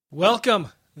Welcome.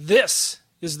 This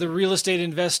is the Real Estate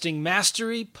Investing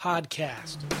Mastery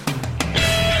Podcast.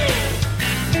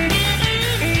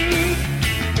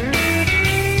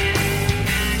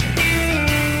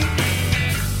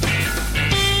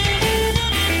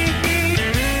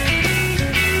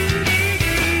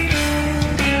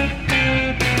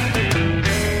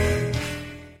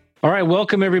 All right,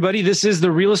 welcome everybody. This is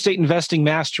the Real Estate Investing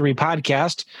Mastery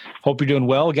Podcast. Hope you're doing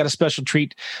well. We got a special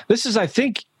treat. This is, I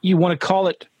think you want to call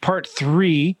it part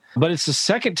 3, but it's the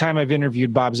second time I've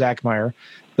interviewed Bob Zachmeier.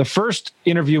 The first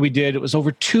interview we did, it was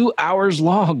over 2 hours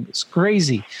long. It's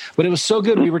crazy, but it was so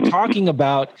good. We were talking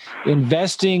about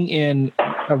investing in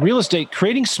real estate,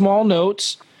 creating small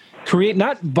notes,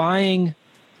 not buying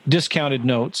discounted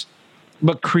notes,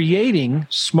 but creating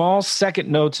small second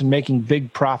notes and making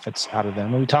big profits out of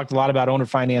them. And we talked a lot about owner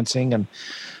financing and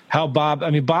how Bob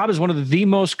is one of the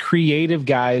most creative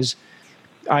guys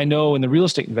I know in the real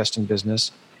estate investing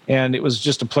business. And it was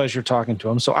just a pleasure talking to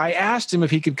him. So I asked him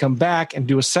if he could come back and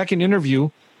do a second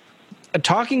interview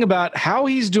talking about how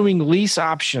he's doing lease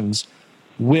options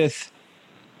with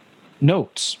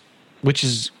notes, which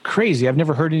is crazy. I've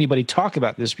never heard anybody talk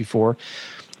about this before.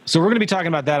 So we're going to be talking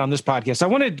about that on this podcast. I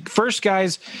wanted, first,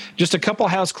 guys, just a couple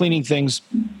house cleaning things.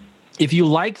 If you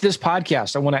like this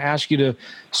podcast, I want to ask you to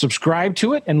subscribe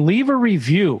to it and leave a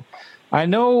review. I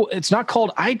know it's not called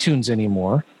iTunes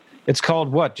anymore. It's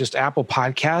called what? Just Apple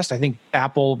Podcast. I think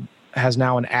Apple has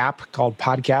now an app called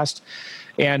Podcast.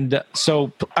 And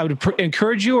so I would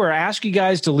encourage you or ask you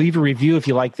guys to leave a review if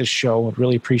you like this show. I'd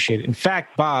really appreciate it. In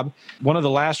fact, Bob, one of the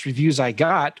last reviews I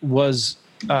got was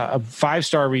a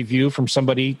 5-star review from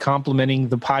somebody complimenting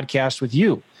the podcast with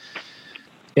you.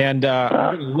 And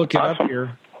I'm going to look it up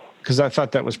here because I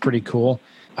thought that was pretty cool.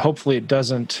 Hopefully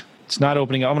it's not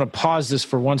opening up. I'm going to pause this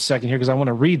for 1 second here because I want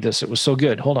to read this. It was so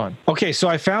good. Hold on. Okay, so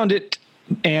I found it,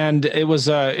 and it was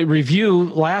a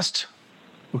review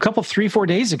 3-4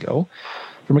 days ago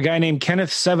from a guy named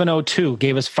Kenneth702.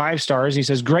 Gave us 5 stars. He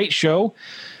says, great show.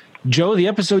 Joe, the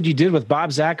episode you did with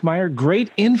Bob Zachmeier, great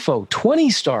info,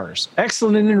 20 stars.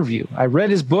 Excellent interview. I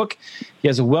read his book. He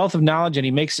has a wealth of knowledge, and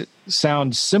he makes it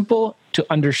sound simple to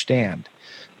understand.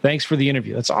 Thanks for the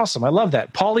interview. That's awesome. I love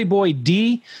that. Pollyboy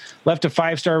D left a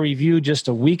 5-star review just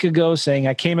a week ago saying,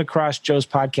 I came across Joe's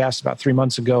podcast about 3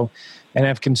 months ago and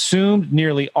have consumed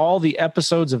nearly all the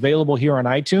episodes available here on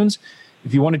iTunes.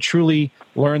 If you want to truly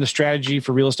learn the strategy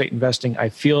for real estate investing, I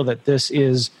feel that this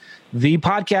is the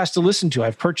podcast to listen to.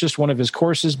 I've purchased one of his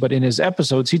courses, but in his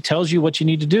episodes, he tells you what you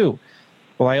need to do.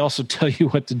 Well, I also tell you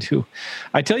what to do.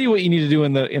 I tell you what you need to do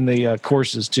in the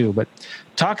courses too, but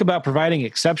talk about providing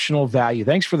exceptional value.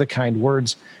 Thanks for the kind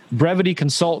words. Brevity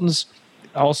Consultants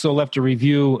also left a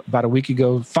review about a week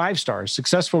ago, 5 stars.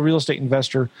 Successful real estate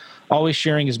investor, always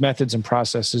sharing his methods and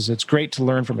processes. It's great to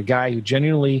learn from a guy who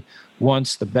genuinely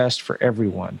wants the best for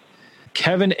everyone.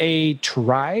 Kevin A.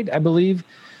 Tried, I believe,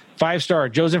 5-star.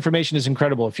 Joe's information is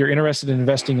incredible. If you're interested in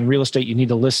investing in real estate, you need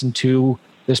to listen to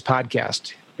this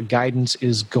podcast. The guidance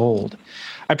is gold.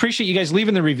 I appreciate you guys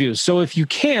leaving the reviews. So if you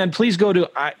can, please go to,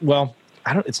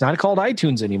 it's not called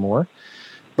iTunes anymore,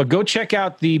 but go check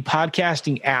out the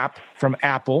podcasting app from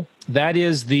Apple. That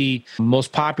is the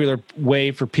most popular way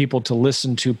for people to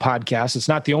listen to podcasts. It's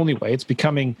not the only way. It's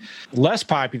becoming less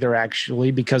popular,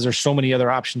 actually, because there's so many other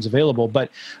options available.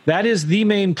 But that is the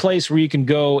main place where you can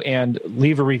go and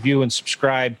leave a review and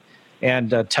subscribe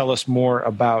and tell us more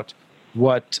about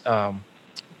what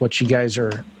you guys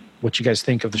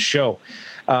think of the show.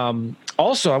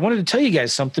 Also, I wanted to tell you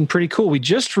guys something pretty cool. We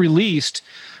just released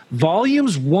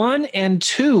Volumes 1 and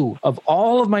 2 of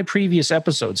all of my previous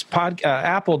episodes.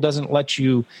 Apple doesn't let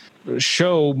you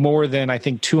show more than, I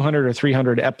think, 200 or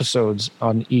 300 episodes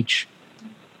on each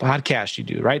podcast you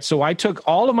do, right? So I took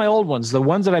all of my old ones, the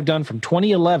ones that I've done from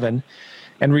 2011,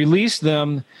 and released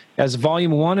them as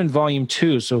Volume 1 and Volume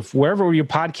 2. So wherever your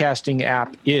podcasting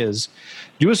app is,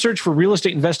 do a search for Real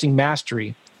Estate Investing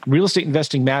Mastery,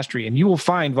 and you will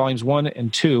find Volumes 1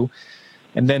 and 2.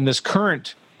 And then this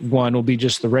current one will be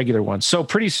just the regular one. So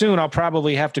pretty soon I'll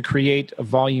probably have to create a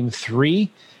Volume 3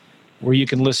 where you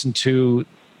can listen to,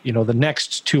 the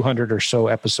next 200 or so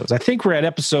episodes. I think we're at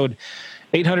episode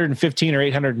 815 or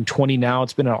 820 now.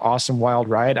 It's been an awesome wild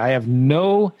ride. I have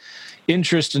no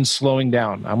interest in slowing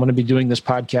down. I'm going to be doing this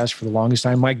podcast for the longest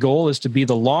time. My goal is to be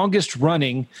the longest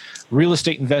running real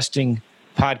estate investing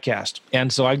podcast.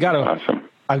 And so I've got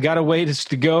a way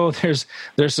to go. There's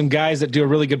some guys that do a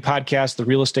really good podcast, the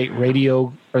Real Estate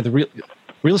Radio or the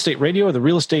Real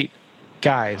Estate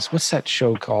guys. What's that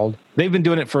show called? They've been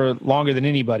doing it for longer than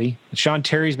anybody. Sean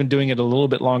Terry's been doing it a little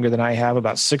bit longer than I have,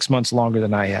 about 6 months longer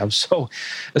than I have. So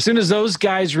as soon as those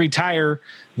guys retire,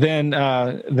 then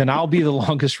I'll be the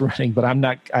longest running, but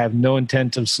I have no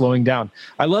intent of slowing down.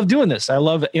 I love doing this. I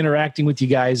love interacting with you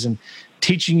guys and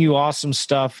teaching you awesome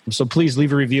stuff. So please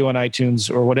leave a review on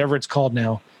iTunes or whatever it's called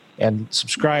now and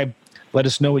subscribe. Let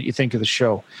us know what you think of the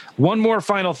show. One more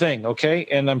final thing, okay?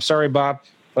 And I'm sorry, Bob,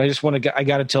 but I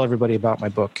got to tell everybody about my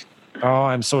book. Oh,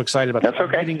 I'm so excited about that.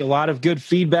 Okay. I'm getting a lot of good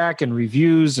feedback and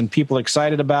reviews and people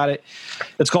excited about it.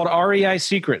 It's called REI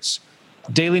Secrets,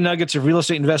 Daily Nuggets of Real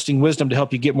Estate Investing Wisdom to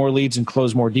help you get more leads and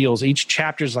close more deals. Each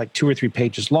chapter is like 2 or 3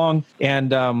 pages long,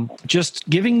 and just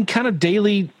giving kind of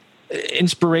daily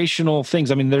inspirational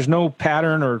things. I mean, there's no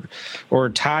pattern or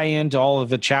tie-in to all of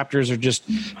the chapters, or just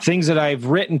things that I've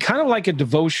written, kind of like a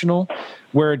devotional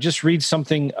where it just read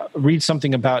something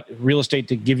about real estate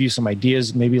to give you some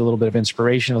ideas, maybe a little bit of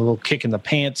inspiration, a little kick in the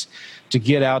pants to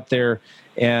get out there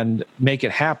and make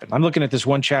it happen. I'm looking at this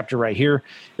one chapter right here.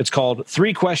 It's called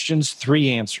 3 Questions,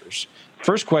 3 Answers.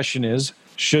 First question is,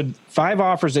 should 5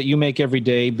 offers that you make every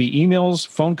day be emails,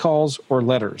 phone calls, or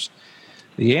letters?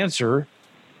 The answer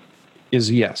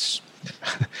is yes.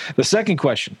 The second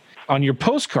question, on your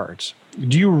postcards,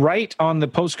 do you write on the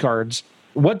postcards?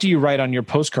 What do you write on your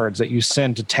postcards that you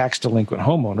send to tax delinquent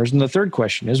homeowners? And the third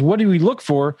question is, what do we look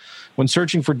for when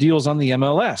searching for deals on the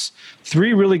MLS?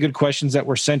 3 really good questions that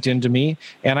were sent in to me,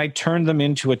 and I turned them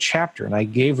into a chapter, and I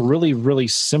gave really, really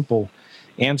simple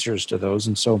answers to those.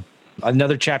 And so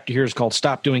another chapter here is called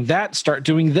Stop Doing That, Start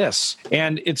Doing This.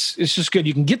 And it's just good.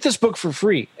 You can get this book for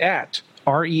free at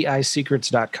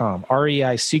reisecrets.com.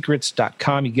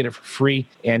 reisecrets.com. You get it for free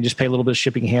and just pay a little bit of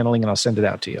shipping and handling, and I'll send it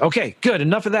out to you. Okay, good.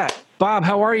 Enough of that. Bob,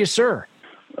 how are you, sir?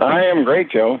 I am great,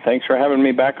 Joe. Thanks for having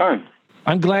me back on.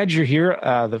 I'm glad you're here.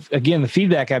 The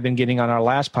feedback I've been getting on our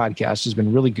last podcast has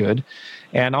been really good.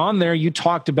 And on there, you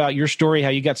talked about your story, how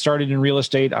you got started in real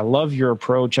estate. I love your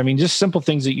approach. I mean, just simple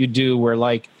things that you do where,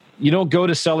 like, you don't go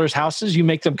to sellers' houses, you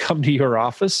make them come to your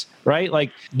office, right?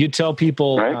 Like, you tell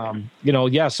people,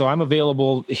 right. So I'm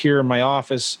available here in my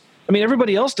office. I mean,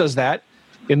 everybody else does that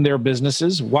in their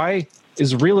businesses. Why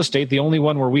is real estate the only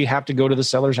one where we have to go to the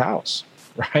seller's house,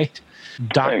 right?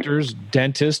 Doctors,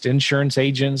 dentists, insurance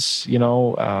agents,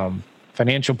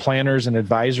 financial planners and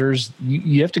advisors,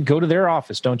 you have to go to their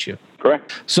office, don't you?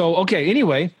 Correct. So, okay,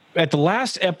 anyway, at the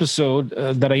last episode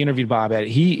that I interviewed Bob at,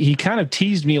 he kind of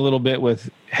teased me a little bit with,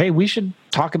 hey, we should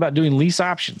talk about doing lease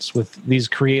options with these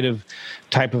creative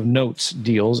type of notes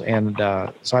deals. And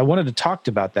so I wanted to talk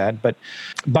about that. But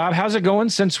Bob, how's it going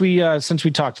since we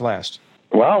talked last?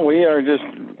 Well, we are just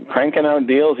cranking out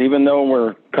deals. Even though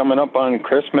we're coming up on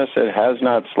Christmas, it has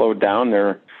not slowed down.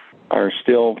 There are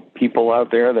still people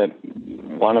out there that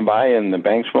want to buy, and the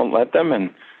banks won't let them.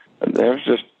 And there's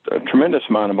just a tremendous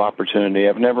amount of opportunity.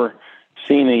 I've never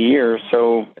seen a year.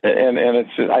 So, and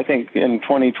I think in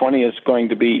 2020 it's going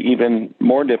to be even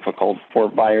more difficult for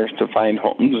buyers to find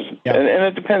homes. Yeah. And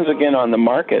it depends again on the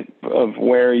market of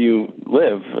where you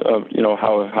live, of,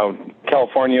 how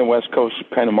California, West Coast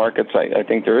kind of markets. I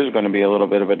think there is going to be a little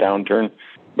bit of a downturn,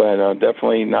 but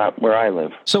definitely not where I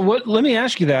live. So let me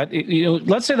ask you that,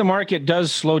 let's say the market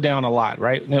does slow down a lot,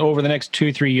 right? Over the next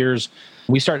 2-3 years,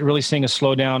 we start really seeing a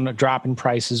slowdown, a drop in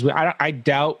prices. I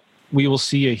doubt we will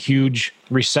see a huge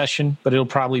recession, but it'll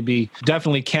probably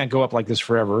definitely can't go up like this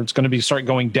forever. It's going to start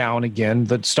going down again.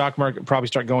 The stock market will probably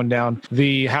start going down.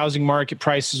 The housing market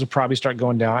prices will probably start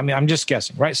going down. I mean, I'm just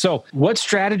guessing, right? So what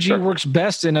strategy works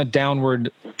best in a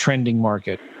downward trending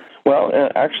market? Well,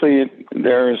 actually,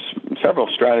 there's several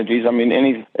strategies. I mean,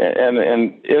 and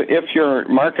if your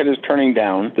market is turning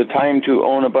down, the time to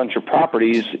own a bunch of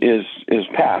properties is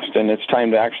past, and it's time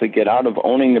to actually get out of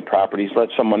owning the properties, let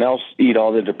someone else eat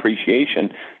all the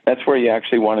depreciation. That's where you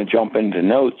actually want to jump into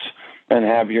notes and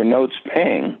have your notes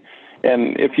paying.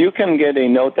 And if you can get a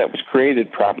note that was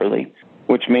created properly,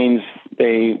 which means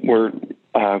they were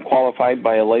qualified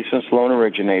by a licensed loan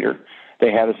originator,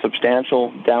 they had a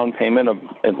substantial down payment of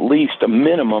at least a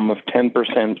minimum of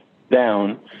 10%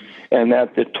 down, and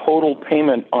that the total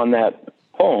payment on that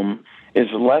home is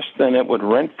less than it would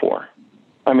rent for.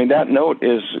 I mean, that note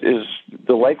is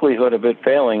the likelihood of it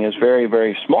failing is very,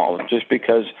 very small, just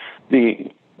because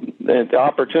the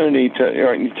opportunity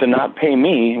to not pay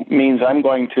me means I'm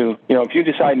going to, if you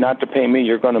decide not to pay me,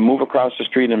 you're going to move across the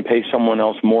street and pay someone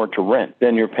else more to rent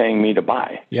than you're paying me to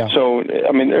buy. Yeah. So,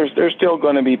 I mean, there's still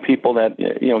going to be people that,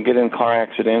 get in car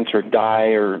accidents or die,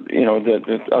 or,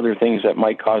 the other things that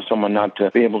might cause someone not to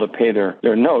be able to pay their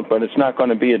note, but it's not going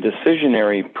to be a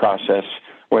decisionary process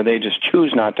where they just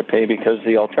choose not to pay because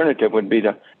the alternative would be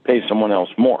to pay someone else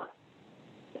more.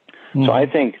 So I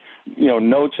think,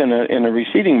 notes in a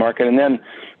receding market, and then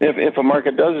if a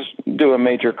market does do a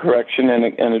major correction and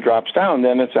it drops down,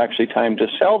 then it's actually time to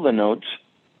sell the notes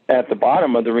at the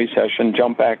bottom of the recession,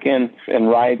 jump back in, and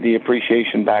ride the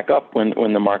appreciation back up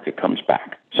when the market comes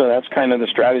back. So that's kind of the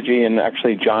strategy. And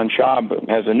actually, John Schaub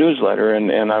has a newsletter,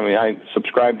 and I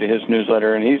subscribe to his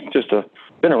newsletter, and he's just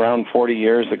been around 40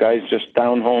 years. The guy's just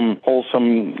down-home,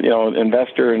 wholesome,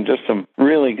 investor, and just some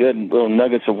really good little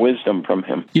nuggets of wisdom from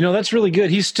him. That's really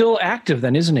good. He's still active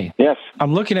then, isn't he? Yes.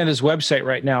 I'm looking at his website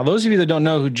right now. Those of you that don't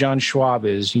know who John Schwab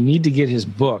is, you need to get his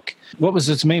book. What was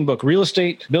its main book? Real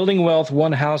Estate, Building Wealth,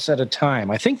 One House at a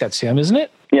Time. I think that's him, isn't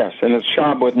it? Yes, and it's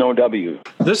Schaub with no W.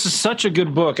 This is such a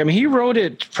good book. I mean, he wrote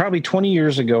it probably 20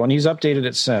 years ago, and he's updated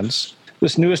it since.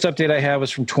 This newest update I have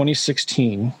is from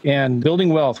 2016, and Building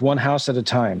Wealth, One House at a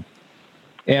Time.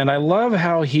 And I love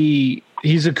how he's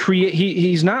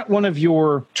not one of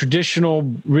your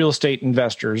traditional real estate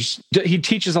investors. He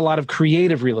teaches a lot of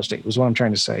creative real estate, was what I'm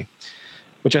trying to say,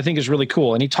 which I think is really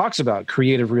cool. And he talks about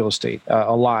creative real estate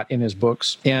a lot in his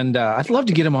books. And I'd love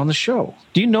to get him on the show.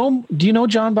 Do you know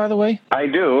John, by the way? I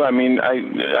do. I mean,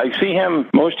 I see him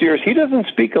most years. He doesn't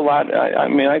speak a lot.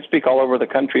 I speak all over the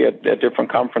country at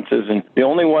different conferences. And the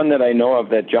only one that I know of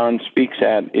that John speaks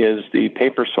at is the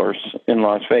Paper Source in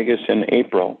Las Vegas in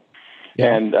April.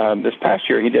 Yeah. And this past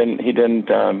year, he didn't.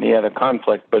 He had a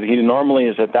conflict, but he normally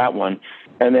is at that one.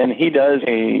 And then he does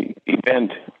a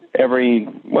event at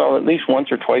least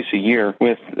once or twice a year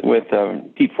with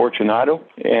Pete Fortunato,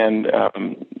 and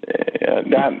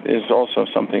that is also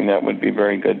something that would be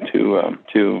very good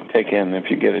to take in if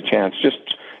you get a chance. Just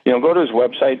go to his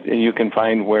website and you can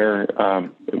find where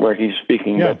he's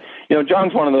speaking. Yeah. But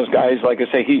John's one of those guys. Like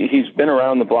I say, he's been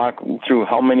around the block through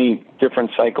how many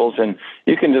different cycles, and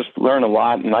you can just learn a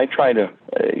lot. And I try to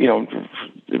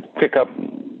pick up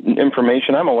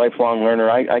information. I'm a lifelong learner.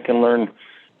 I can learn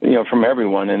from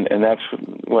everyone, and that's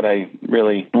what I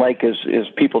really like is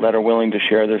people that are willing to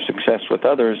share their success with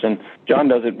others. And John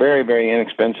does it very, very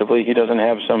inexpensively. He doesn't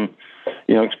have some,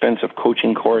 expensive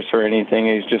coaching course or anything.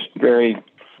 He's just very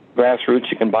grassroots.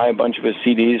 You can buy a bunch of his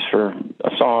CDs for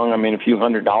a song. I mean, a few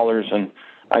 $100s, and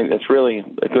it's really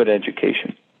a good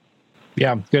education.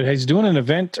 Yeah, good. He's doing an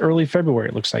event early February,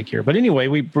 it looks like here. But anyway,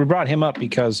 we brought him up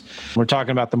because we're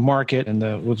talking about the market and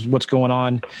what's going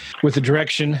on with the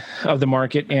direction of the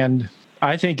market. And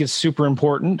I think it's super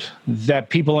important that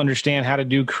people understand how to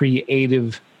do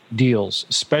creative deals,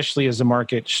 especially as the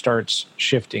market starts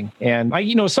shifting. And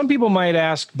some people might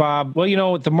ask, Bob,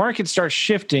 well, if the market starts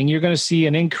shifting, you're going to see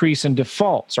an increase in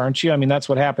defaults, aren't you? I mean, that's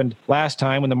what happened last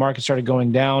time when the market started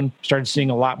going down, started seeing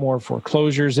a lot more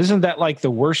foreclosures. Isn't that like the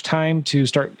worst time to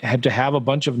have a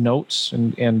bunch of notes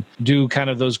and do kind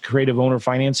of those creative owner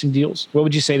financing deals? What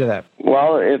would you say to that?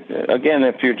 Well, this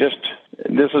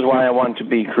is why I want to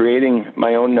be creating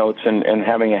my own notes and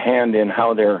having a hand in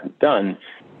how they're done.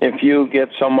 If you get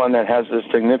someone that has a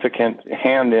significant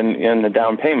hand in the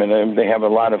down payment, and they have a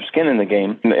lot of skin in the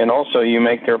game, and also you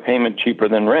make their payment cheaper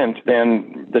than rent,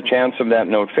 then the chance of that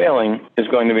note failing is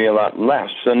going to be a lot less.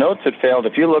 The notes that failed,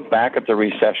 if you look back at the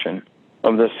recession,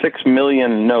 of the 6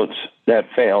 million notes that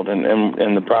failed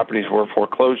and the properties were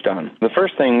foreclosed on, the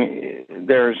first thing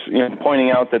there's pointing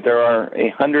out that there are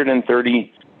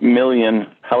 130 million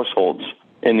households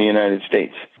in the United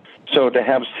States. So to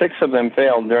have 6 of them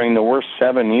fail during the worst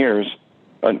 7 years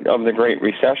of the Great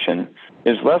Recession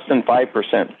is less than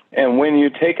 5%. And when you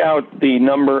take out the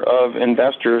number of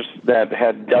investors that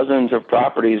had dozens of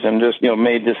properties and just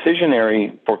made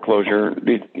decisionary foreclosure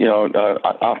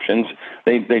options,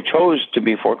 they chose to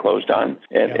be foreclosed on.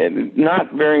 And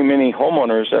not very many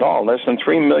homeowners at all, less than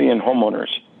 3 million homeowners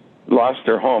lost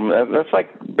their home. That's like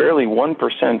barely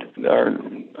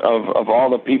 1% of all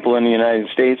the people in the United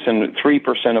States, and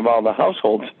 3% of all the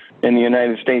households in the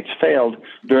United States failed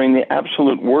during the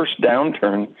absolute worst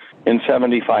downturn in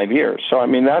 75 years. So, I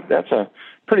mean, that's a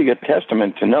pretty good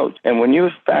testament to notes. And when you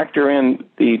factor in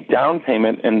the down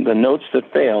payment and the notes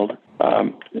that failed,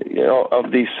 of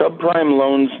the subprime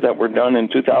loans that were done in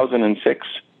 2006,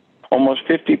 almost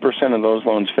 50% of those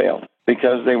loans failed,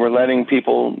 because they were letting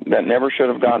people that never should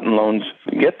have gotten loans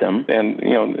get them. And,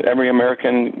 every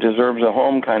American deserves a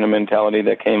home kind of mentality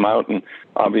that came out and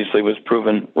obviously was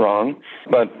proven wrong.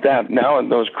 But that now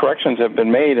those corrections have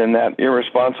been made, and that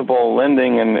irresponsible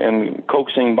lending and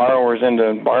coaxing borrowers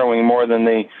into borrowing more than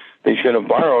they should have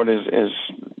borrowed is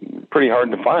pretty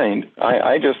hard to find.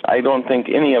 I don't think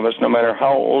any of us, no matter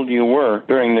how old you were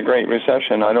during the Great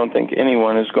Recession, I don't think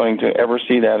anyone is going to ever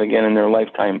see that again in their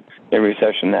lifetime, a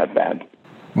recession that bad.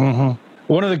 Mm-hmm.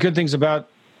 One of the good things about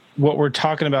what we're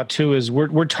talking about too is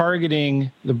we're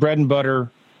targeting the bread and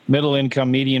butter middle income,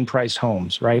 median priced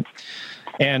homes, right?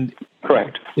 And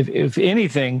correct. If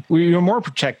anything, you're more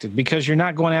protected because you're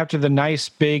not going after the nice,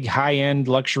 big, high-end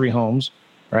luxury homes,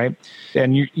 right?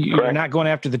 And you're not going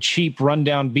after the cheap,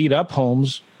 rundown, beat-up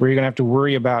homes where you're going to have to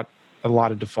worry about a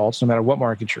lot of defaults no matter what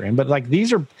market you're in. But like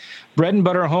these are bread and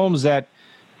butter homes that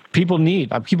people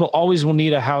need. People always will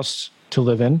need a house to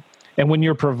live in. And when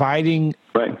you're providing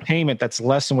a payment that's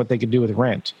less than what they could do with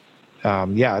rent,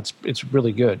 it's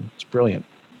really good. It's brilliant.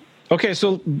 Okay,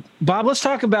 so Bob, let's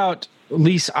talk about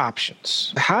lease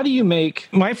options. How do you make,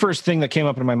 my first thing that came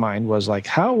up in my mind was like,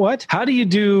 how do you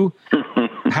do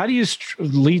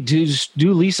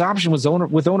lease option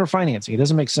with owner financing? It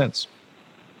doesn't make sense.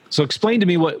 So explain to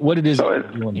me what it is you're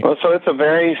doing here. Well, so it's a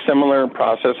very similar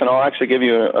process, and I'll actually give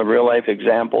you a real-life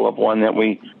example of one that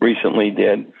we recently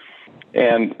did.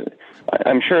 And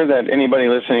I'm sure that anybody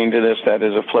listening to this that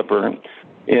is a flipper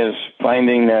is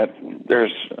finding that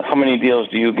there's how many deals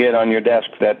do you get on your desk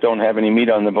that don't have any meat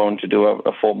on the bone to do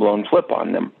a full-blown flip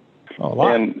on them? A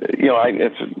lot. And,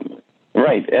 it's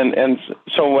right. And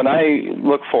so what I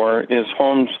look for is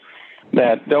homes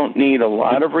that don't need a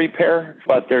lot of repair,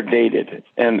 but they're dated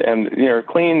and they're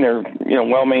clean, they're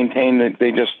well maintained.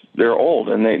 They're old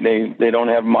and they don't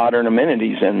have modern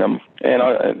amenities in them. And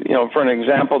for an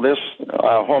example, this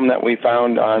home that we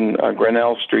found on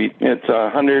Grinnell Street, it's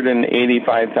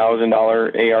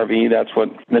 $185,000 ARV. That's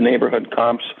what the neighborhood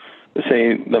comps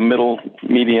say the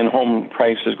median home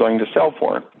price is going to sell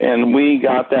for. And we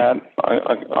got that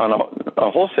on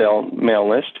a wholesale mail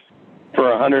list for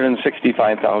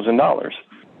 $165,000.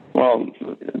 Well,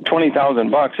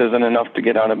 $20,000 isn't enough to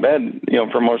get out of bed.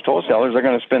 For most wholesalers, they're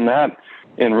going to spend that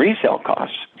in resale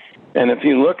costs. And if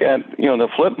you look at the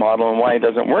flip model and why it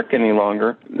doesn't work any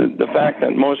longer, the fact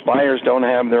that most buyers don't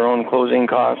have their own closing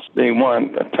costs, they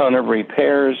want a ton of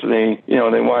repairs. They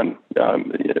want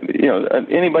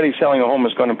anybody selling a home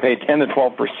is going to pay 10 to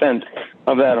 12%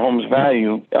 of that home's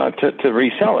value to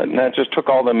resell it, and that just took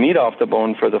all the meat off the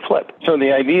bone for the flip. So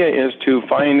the idea is to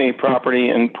find a property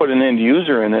and put an end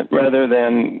user in it rather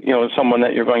than someone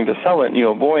that you're going to sell it, and you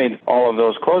avoid all of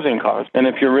those closing costs. And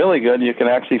if you're really good, you can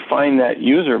actually find that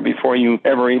user before you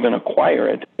ever even acquire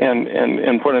it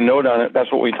and put a note on it.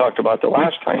 That's what we talked about the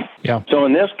last time. Yeah. So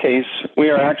in this case, we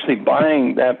are actually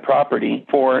buying that property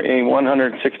for a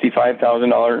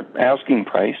 $165,000 asking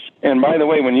price. And by the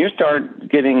way, when you start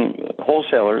getting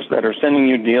wholesalers that are sending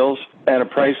you deals at a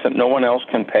price that no one else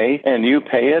can pay, and you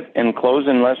pay it and close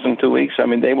in less than 2 weeks,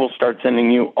 they will start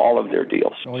sending you all of their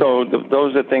deals. Oh, yeah. So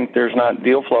those that think there's not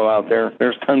deal flow out there,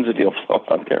 there's tons of deal flow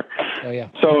out there. Oh, yeah.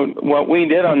 So what we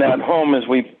did on that home is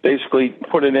we basically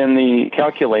put it in the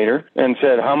calculator and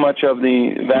said how much of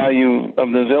the value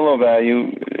of the Zillow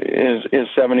value is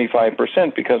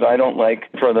 75%, because I don't like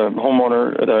for the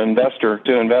homeowner, the investor,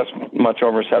 to invest much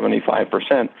over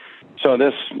 75%. So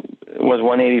this was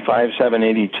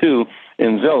 185,782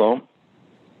 in Zillow.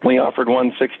 We offered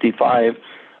 165.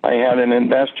 I had an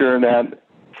investor that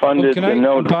funded the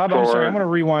note. Bob, I'm sorry, I'm going to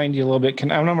rewind you a little bit.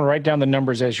 I'm going to write down the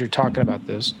numbers as you're talking about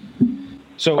this.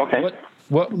 So okay.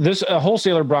 A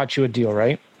wholesaler brought you a deal,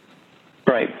 right?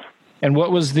 Right. And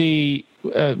what was the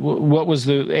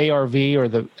ARV or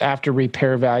the after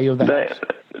repair value of that?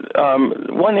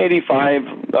 185,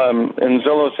 and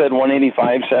Zillow said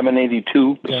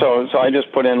 185,782. Yeah. So I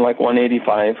just put in like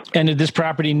 185. And did this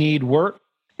property need work?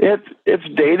 It's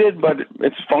dated, but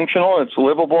it's functional. It's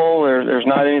livable. There's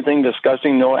not anything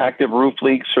disgusting. No active roof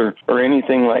leaks or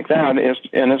anything like that.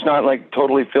 It's not like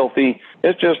totally filthy.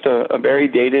 It's just a very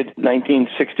dated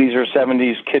 1960s or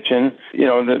 70s kitchen.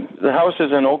 The house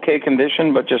is in okay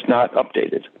condition, but just not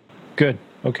updated. Good.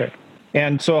 Okay.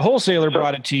 And so a wholesaler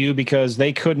brought it to you because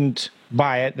they couldn't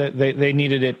buy it. They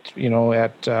needed it,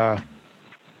 at, let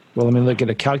me look at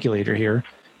a calculator here.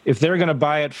 If they're going to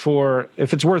buy it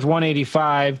if it's worth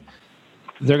 185,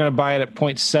 they're going to buy it at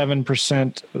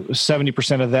 0.7%,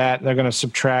 70% of that. They're going to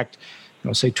subtract,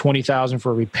 say 20,000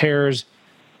 for repairs,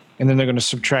 and then they're going to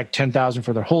subtract 10,000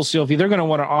 for their wholesale fee. They're going to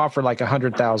want to offer like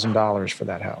 $100,000 for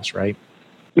that house, right?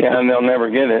 Yeah, and they'll never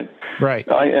get it. Right.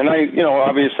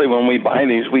 Obviously when we buy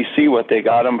these, we see what they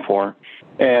got them for.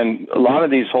 And a lot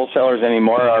of these wholesalers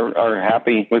anymore are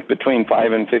happy with between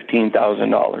 $5,000 and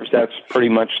 $15,000. That's pretty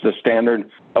much the standard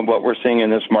of what we're seeing in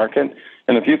this market.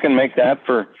 And if you can make that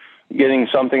for getting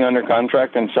something under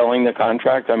contract and selling the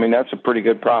contract, that's a pretty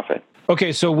good profit.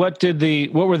 Okay, so what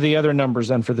were the other numbers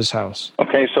then for this house?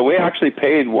 Okay, so we actually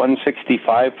paid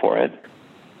 $165 for it.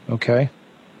 Okay.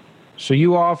 So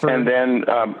you offered and then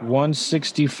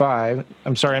 165.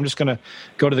 I'm sorry, I'm just going to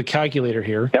go to the calculator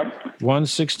here. Yep.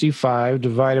 165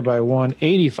 divided by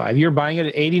 185. You're buying it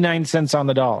at 89 cents on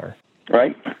the dollar.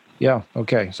 Right. Yeah.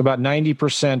 Okay. So about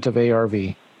 90% of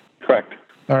ARV. Correct.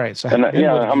 All right. So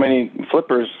how many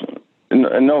flippers?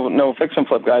 No fix and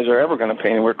flip guys are ever going to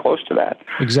pay anywhere close to that.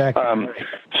 Exactly.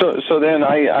 So then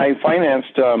I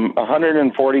financed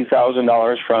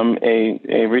 $140,000 from a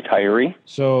retiree.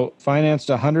 So financed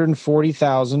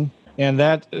 $140,000, and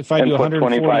that if I do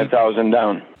 $25,000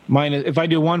 down. Minus if I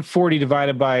do 140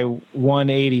 divided by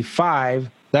 185,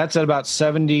 that's at about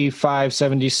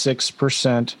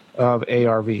 76% of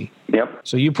ARV. Yep.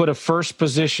 So you put a first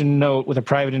position note with a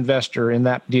private investor in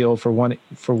that deal for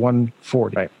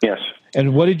 140. Right. Yes.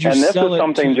 And what did you sell it? And this is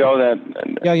something, Joe, that...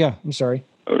 Yeah. I'm sorry.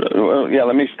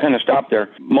 Let me kind of stop there.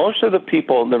 Most of the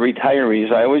people, the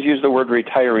retirees, I always use the word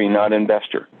retiree, not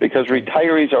investor, because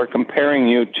retirees are comparing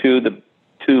you to the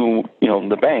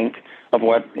bank of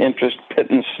what interest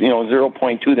pittance,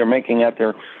 0.2 they're making at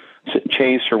their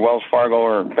Chase or Wells Fargo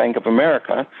or Bank of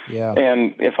America. Yeah.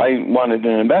 And if I wanted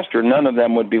an investor, none of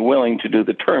them would be willing to do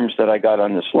the terms that I got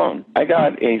on this loan. I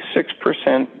got a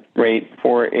 6% rate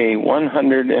for a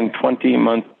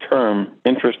 120-month term,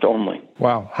 interest only.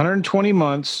 Wow. 120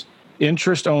 months,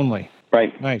 interest only.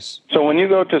 Right. Nice. So when you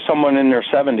go to someone in their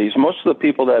 70s, most of the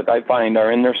people that I find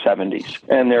are in their 70s,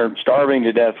 and they're starving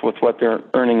to death with what they're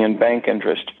earning in bank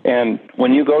interest. And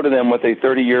when you go to them with a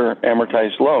 30-year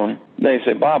amortized loan, they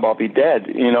say, Bob, I'll be dead.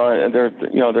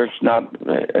 There's not,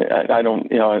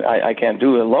 I can't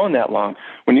do a loan that long.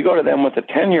 When you go to them with a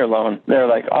 10-year loan, they're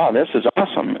like, oh, this is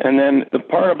awesome. And then the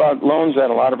part about loans that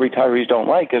a lot of retirees don't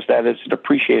like is that it's a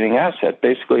depreciating asset.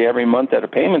 Basically, every month that a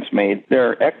payment's made,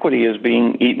 their equity is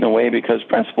being eaten away because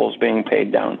principal is being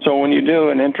paid down. So when you do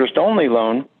an interest-only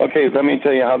loan, okay, let me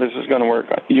tell you how this is going to work.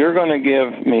 You're going to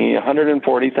give me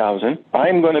 $140,000.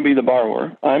 I'm going to be the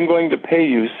borrower. I'm going to pay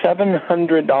you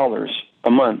 $700 a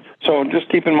month. So just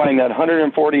keep in mind that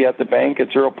 140 at the bank at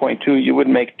 0.2, you would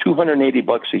make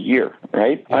 $280 a year,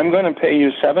 right? I'm going to pay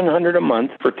you $700 a month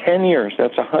for 10 years.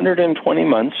 That's 120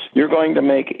 months. You're going to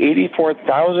make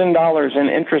 $84,000 in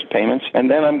interest payments, and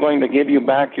then I'm going to give you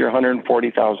back your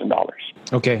 $140,000.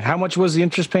 Okay. How much was the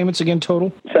interest payments again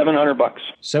total? $700.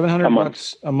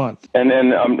 $700 a month. And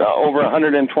then over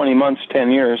 120 months, 10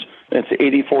 years, it's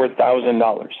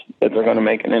 $84,000 that they're going to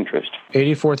make in interest.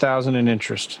 $84,000 in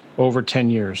interest over 10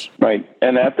 years. Right.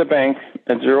 And at the bank,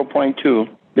 at 0.2,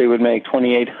 they would make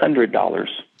 $2,800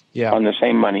 on the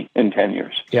same money in 10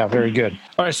 years. Yeah, very good.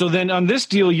 All right. So then on this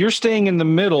deal, you're staying in the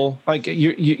middle, like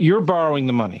you're borrowing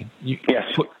the money.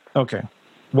 Yes. Okay.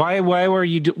 Why are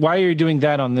you doing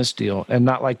that on this deal and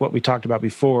not like what we talked about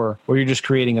before, where you're just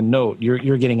creating a note?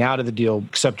 You're getting out of the deal,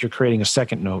 except you're creating a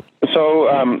second note. So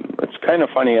it's kind of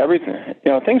funny.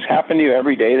 Things happen to you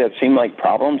every day that seem like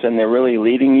problems, and they're really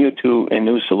leading you to a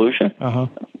new solution. Uh-huh.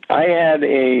 I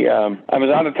was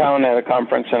out of town at a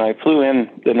conference, and I flew in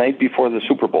the night before the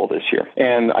Super Bowl this year.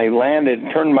 And I landed,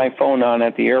 turned my phone on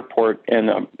at the airport,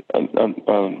 and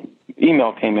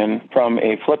email came in from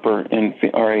a flipper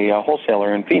or a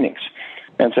wholesaler in Phoenix,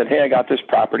 and said, hey, I got this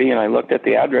property, and I looked at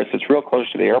the address. It's real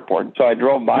close to the airport. So I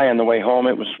drove by on the way home.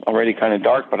 It was already kind of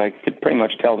dark, but I could pretty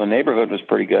much tell the neighborhood was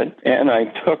pretty good. And I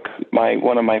took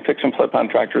one of my fix and flip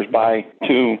contractors by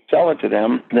to sell it to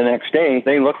them. The next day,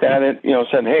 they looked at it,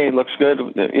 said, hey, it looks good.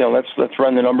 Let's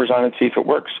run the numbers on it, see if it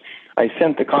works. I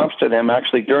sent the comps to them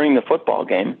actually during the football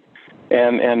game,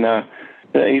 and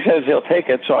he says he'll take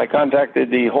it. So I contacted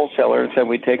the wholesaler and said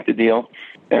we'd take the deal.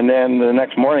 And then the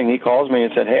next morning he calls me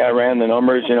and said, hey, I ran the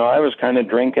numbers. I was kind of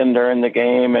drinking during the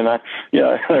game, and I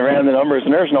ran the numbers,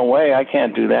 and there's no way I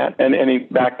can't do that. And he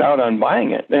backed out on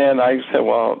buying it. And I said,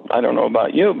 well, I don't know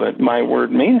about you, but my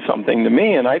word means something to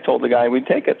me. And I told the guy we'd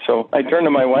take it. So I turned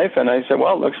to my wife and I said,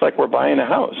 well, it looks like we're buying a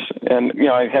house. And,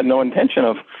 I had no intention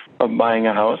of buying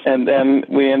a house. And then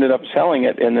we ended up selling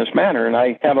it in this manner. And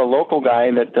I have a local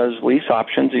guy that does lease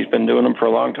options. He's been doing them for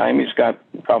a long time. He's got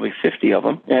probably 50 of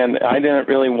them. And I didn't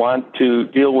really want to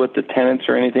deal with the tenants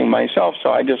or anything myself. So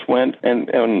I just went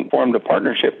and formed a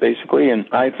partnership, basically. And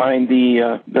I find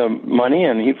the money,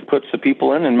 and he puts the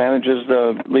people in and manages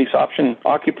the lease option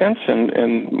occupants.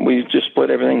 And we just split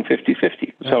everything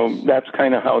 50-50. Nice. So that's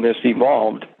kind of how this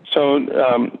evolved. So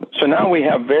now we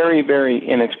have very, very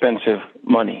inexpensive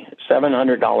money,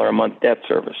 $700 a month debt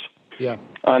service. Yeah.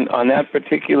 On that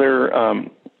particular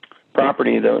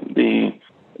property, the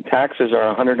taxes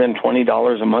are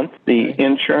 $120 a month. The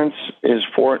insurance is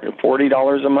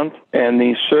 $40 a month, and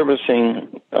the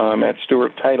servicing at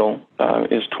Stewart Title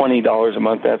is $20 a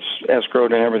month. That's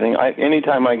escrowed and everything.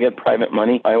 Anytime I get private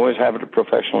money, I always have it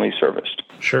professionally serviced.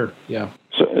 Sure. Yeah.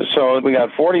 So we got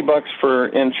 $40 for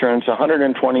insurance,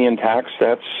 $120 in tax.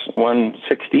 That's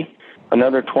 $160.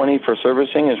 Another $20 for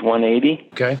servicing is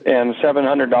 $180. Okay. And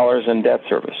 $700 in debt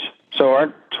service. So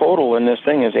our total in this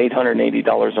thing is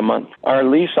 $880 a month. Our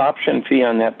lease option fee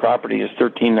on that property is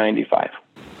 $1,395.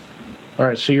 All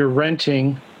right, so you're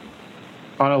renting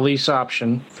on a lease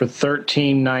option for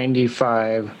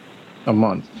 $1,395 a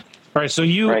month. All right, so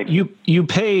you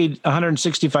paid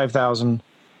 $165,000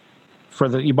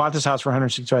 for you bought this house for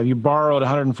 $165,000. You borrowed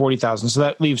 $140,000, so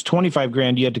that leaves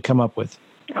 $25,000 you had to come up with.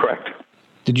 Correct.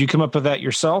 Did you come up with that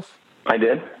yourself? I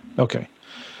did. Okay,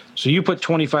 so you put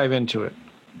 $25,000 into it.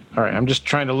 All right, I'm just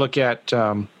trying to look at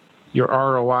your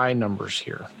ROI numbers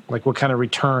here. Like, what kind of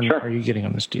return are you getting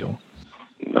on this deal?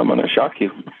 I'm going to shock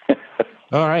you.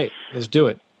 All right, let's do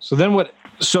it. So then what?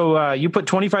 So you put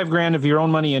 $25,000 of your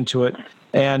own money into it,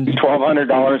 and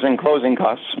 $1,200 in closing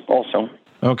costs also.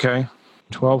 Okay,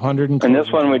 $1,200. And this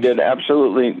one we did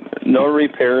absolutely no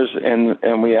repairs, and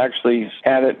we actually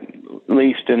had it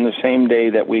leased in the same day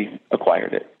that we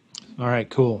acquired it. All right,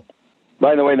 cool.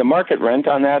 By the way, the market rent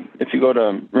on that, if you go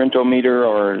to Rentometer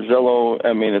or Zillow,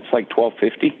 I mean, it's like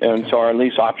 $1,250, and so our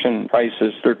lease option price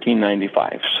is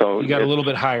 $1,395. So you got a little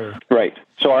bit higher, right?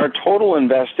 So our total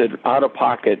invested out of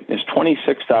pocket is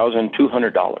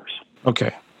 $26,200.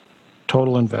 Okay,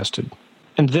 total invested,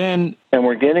 and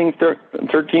we're getting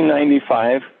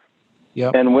 $1,395.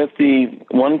 Yep. And with the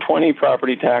 $120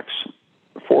 property tax,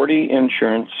 $40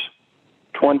 insurance,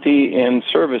 $20 in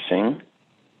servicing.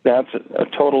 That's a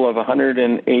total of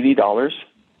 $180,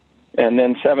 and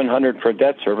then $700 for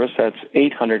debt service. That's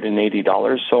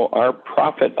 $880. So our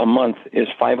profit a month is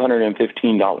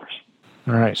 $515. All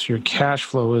right, so your cash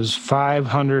flow is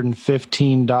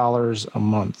 $515 a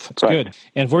month. That's good.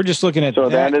 And if we're just looking at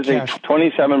that is a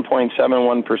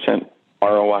 27.71%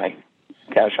 ROI,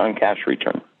 cash on cash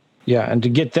return. Yeah, and to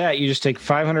get that, you just take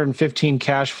 $515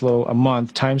 cash flow a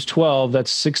month times 12.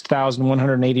 That's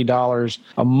 $6,180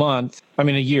 a month. A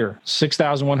year.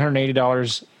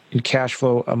 $6,180 in cash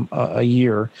flow a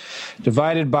year,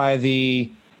 divided by the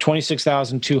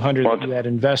 $26,200 that you had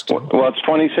invested. Well, it's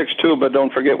 $26,200, but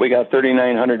don't forget we got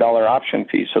 $3,900 option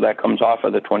fee, so that comes off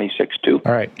of the $26,200.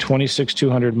 All right,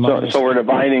 $26,200 minus. So we're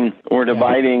dividing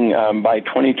by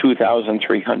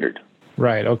 $22,300.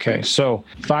 Right. Okay. So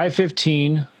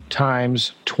 $515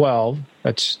 times 12,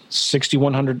 that's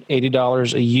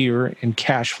 $6,180 a year in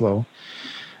cash flow,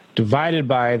 divided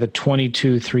by the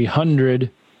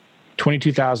 $22,300.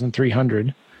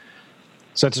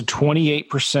 So that's a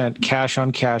 28% cash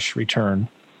on cash return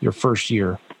your first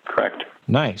year. Correct.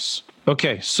 Nice.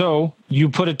 Okay. So you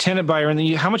put a tenant buyer in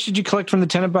how much did you collect from the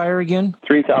tenant buyer again?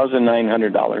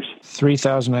 $3,900.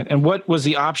 $3,900. And what was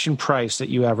the option price that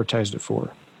you advertised it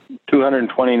for?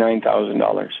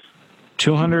 $229,000.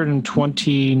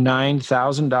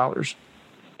 $229,000.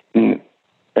 And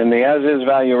the as-is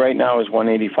value right now is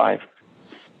 $185.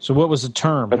 So what was the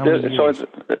term? So it's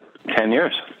 10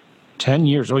 years. 10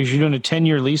 years. Oh, you're doing a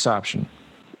 10-year lease option.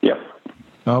 Yeah.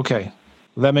 Okay.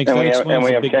 Well, that makes sense. And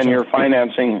we have 10-year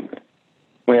financing.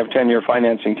 We have 10-year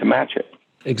financing to match it.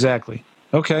 Exactly.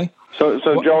 Okay. So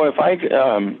Joe, if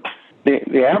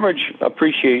the average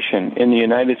appreciation in the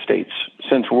United States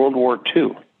since World War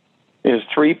II is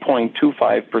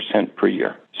 3.25% per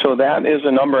year. So that is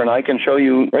a number, and I can show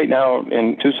you right now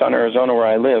in Tucson, Arizona, where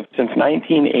I live. Since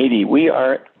 1980, we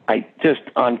are just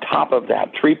on top of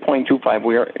that, 3.25.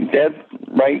 We are dead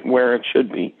right where it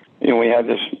should be. We had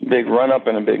this big run-up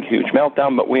and a big, huge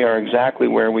meltdown, but we are exactly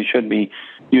where we should be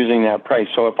using that price.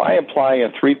 So if I apply a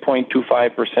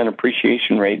 3.25%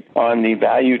 appreciation rate on the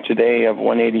value today of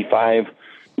 185,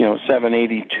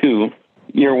 782,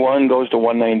 year one goes to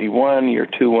 191, year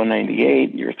two,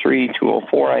 198, year three,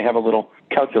 204. I have a little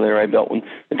calculator I built.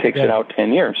 It takes it out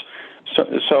 10 years.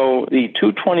 So the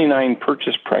 229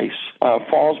 purchase price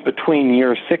falls between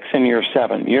year 6 and year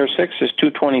 7. Year 6 is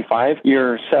 225.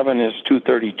 Year 7 is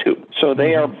 232. So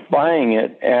they are buying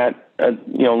it at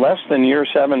less than year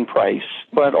 7 price.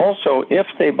 But also, if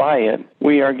they buy it,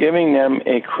 we are giving them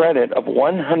a credit of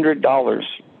 $100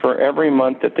 for every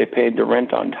month that they paid the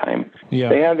rent on time. Yeah.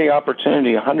 They have the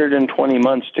opportunity, 120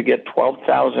 months, to get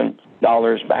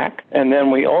 $12,000 back. And then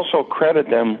we also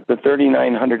credit them the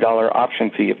 $3,900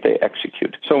 option fee if they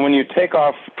execute. So when you take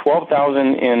off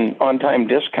 $12,000 in on-time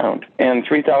discount and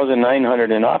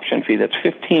 $3,900 in option fee, that's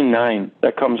 $15,900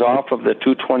 that comes off of the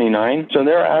 $229. So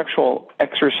their actual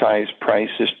exercise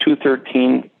price is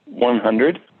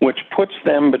 $213,100, which puts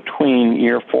them between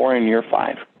year 4 and year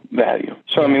 5. Value.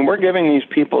 So, we're giving these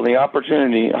people the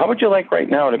opportunity. How would you like right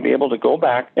now to be able to go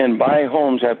back and buy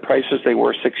homes at prices they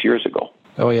were 6 years ago?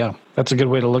 Oh, yeah. That's a good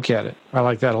way to look at it. I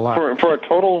like that a lot. For a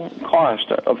total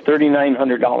cost of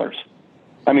 $3,900.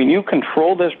 You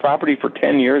control this property for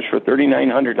 10 years for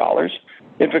 $3,900.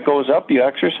 If it goes up, you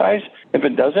exercise. If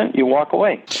it doesn't, you walk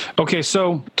away. Okay,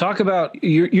 so talk about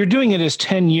you're doing it as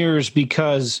 10 years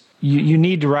because you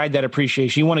need to ride that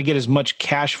appreciation. You want to get as much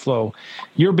cash flow.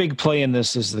 Your big play in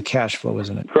this is the cash flow,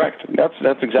 isn't it? Correct.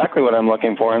 That's exactly what I'm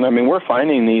looking for. And I mean, we're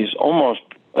finding these almost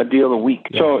a deal a week.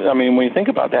 Yeah. So, I mean, when you think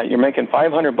about that, you're making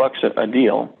 $500 a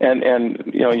deal, and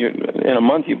you in a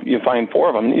month you find 4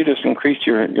 of them. You just increased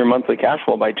your monthly cash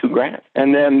flow by $2,000.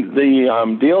 And then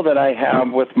the deal that I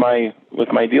have with my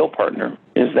deal partner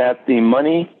is that the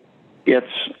money gets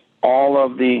all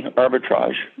of the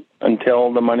arbitrage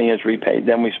until the money is repaid.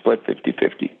 Then we split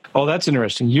 50-50. Oh, that's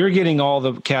interesting. You're getting all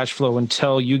the cash flow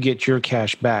until you get your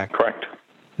cash back. Correct.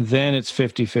 Then it's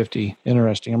 50-50.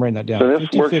 Interesting. I'm writing that down. So this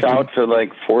 50-50. Works out to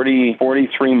like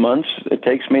 43 months. It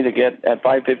takes me to get, at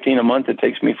 $515 a month, it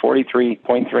takes me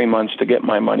 43.3 months to get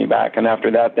my money back. And after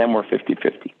that, then we're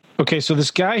 50-50. Okay, so this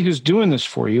guy who's doing this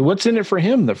for you, what's in it for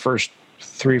him the first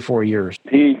 3-4 years?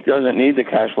 He doesn't need the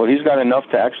cash flow. He's got enough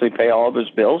to actually pay all of his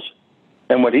bills.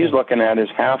 And what he's looking at is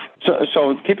half.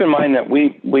 So keep in mind that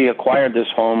we acquired this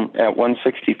home at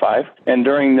 $165, and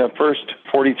during the first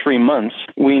 43 months,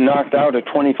 we knocked out a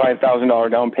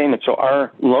 $25,000 down payment. So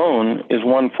our loan is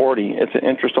 $140. It's an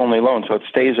interest-only loan, so it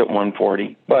stays at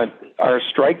 $140. But our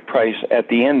strike price at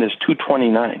the end is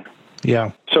 $229.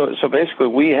 Yeah. So basically,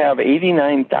 we have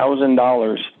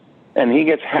 $89,000, and he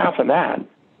gets half of that.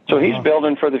 So he's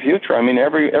building for the future. I mean,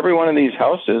 every one of these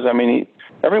houses, I mean,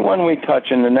 every one we touch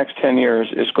in the next 10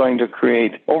 years is going to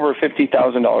create over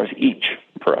 $50,000 each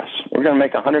for us. We're going to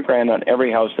make $100,000 on every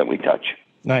house that we touch.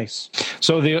 Nice.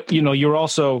 So you're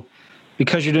also,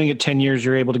 because you're doing it 10 years,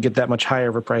 you're able to get that much higher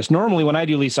of a price. Normally, when I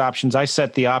do lease options, I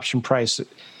set the option price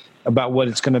about what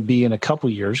it's going to be in a couple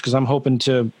years because I'm hoping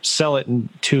to sell it in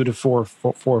 2 to 4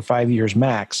 or 5 years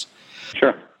max.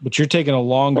 Sure. But you're taking a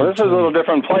longer. Well, this is a little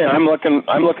different play. I'm looking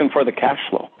for the cash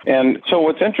flow. And so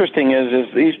what's interesting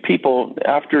is these people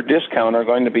after discount are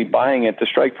going to be buying it. The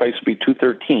strike price will be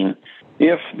 $213.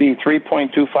 If the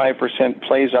 3.25%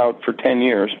 plays out for 10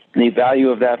 years, the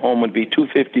value of that home would be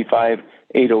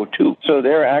 $255,802. So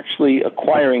they're actually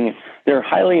acquiring. They're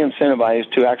highly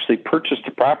incentivized to actually purchase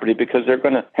the property because they're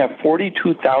going to have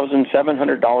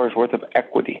 $42,700 worth of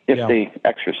equity if they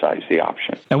exercise the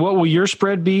option. And what will your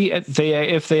spread be if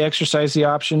they exercise the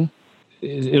option?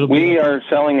 We are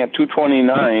selling at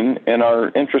 $229, and our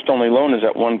interest-only loan is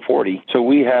at $140. So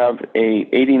we have a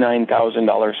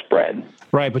 $89,000 spread.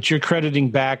 Right, but you're crediting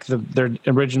back their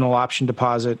original option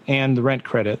deposit and the rent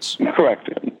credits. Correct.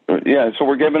 Yeah, so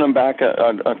we're giving them back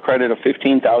a credit of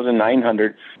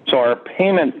 $15,900. So our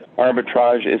payment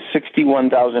arbitrage is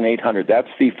 $61,800. That's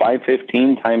the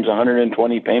 $515 times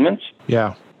 120 payments.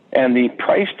 Yeah. And the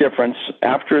price difference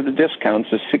after the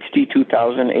discounts is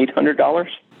 $62,800.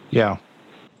 Yeah.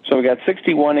 So we got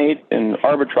 $61,800 in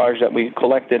arbitrage that we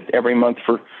collected every month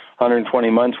for 120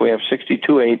 months. We have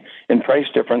 $62,800 in price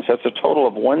difference. That's a total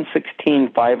of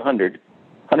 $116,500.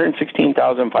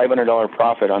 $116,500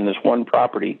 profit on this one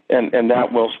property, and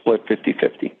that will split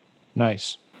 50-50.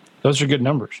 Nice. Those are good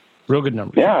numbers. Real good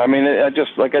numbers. Yeah, I mean, I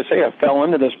just, like I say, I fell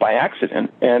into this by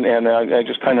accident, and I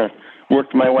just kind of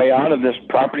worked my way out of this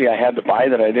property I had to buy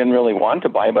that I didn't really want to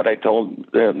buy, but I told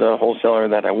the wholesaler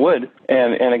that I would.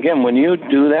 And again, when you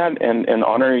do that and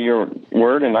honor your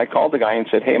word, and I called the guy and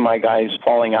said, hey, my guy's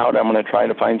falling out. I'm going to try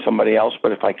to find somebody else,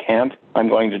 but if I can't, I'm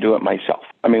going to do it myself.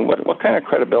 I mean, what kind of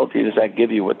credibility does that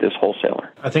give you with this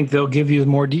wholesaler? I think they'll give you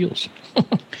more deals.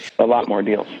 A lot more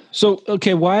deals. So,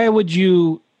 okay, why would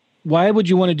you want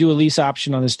to do a lease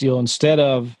option on this deal instead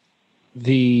of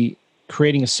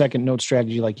creating a second note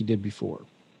strategy like you did before?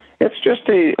 It's just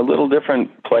a little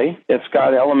different play. It's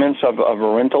got elements of a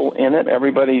rental in it.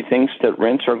 Everybody thinks that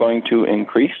rents are going to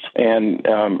increase, and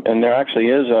there actually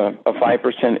is a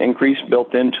 5% increase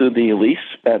built into the lease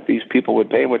that these people would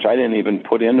pay, which I didn't even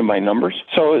put into my numbers.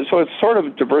 So it's sort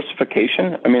of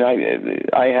diversification. I mean,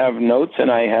 I have notes and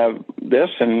I have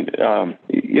this, and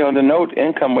the note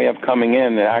income we have coming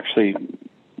in actually,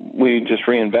 we just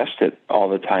reinvest it all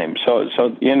the time. So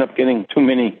you end up getting too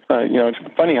many, it's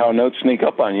funny how notes sneak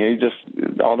up on you. You just,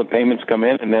 all the payments come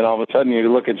in, and then all of a sudden you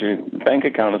look at your bank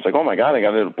account, it's like, oh my God, I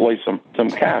got to deploy some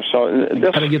cash. So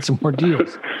got to get some more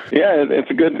deals. Yeah,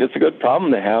 it's a good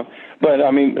problem to have. But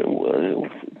I mean,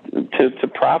 to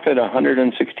profit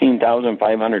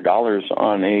 $116,500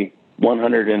 on a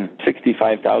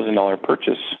 $165,000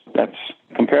 purchase,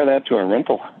 compare that to a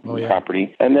rental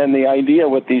property. And then the idea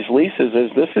with these leases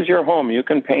is this is your home. You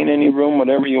can paint any room,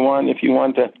 whatever you want, if you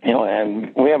want to,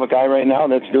 and we have a guy right now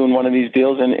that's doing one of these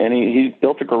deals, and he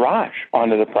built a garage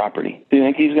onto the property. Do you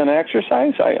think he's going to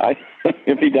exercise?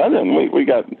 If he doesn't, we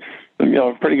got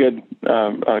pretty good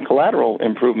collateral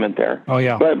improvement there. Oh,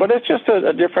 yeah. But it's just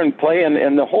a different play.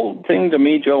 And the whole thing to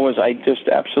me, Joe, is I just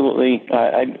absolutely,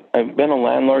 I've been a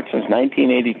landlord since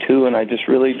 1982, and I just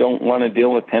really don't want to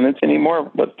deal with tenants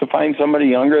anymore. But to find somebody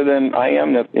younger than I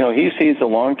am that, he sees the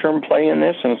long-term play in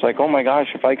this, and it's like, oh my gosh,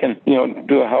 if I can,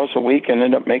 do a house a week and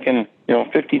end up making,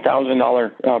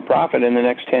 $50,000 profit in the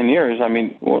next 10 years, I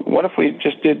mean, what if we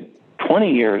just did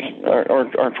 20 years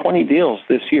or 20 deals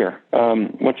this year,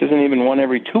 which isn't even one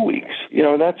every 2 weeks?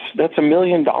 That's $1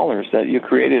 million that you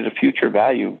created a future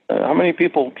value. How many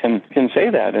people can say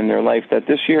that in their life, that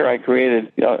this year I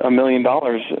created $1 million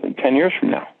 10 years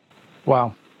from now?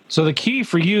 Wow. So the key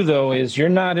for you, though, is you're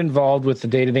not involved with the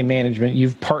day-to-day management.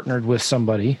 You've partnered with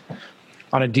somebody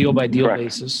on a deal-by-deal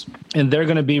basis, and they're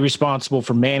going to be responsible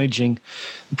for managing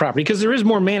the property, because there is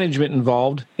more management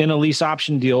involved in a lease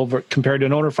option deal compared to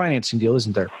an owner financing deal,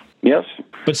 isn't there? Yes.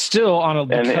 But still,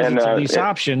 because it's a lease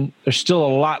option, there's still a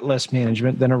lot less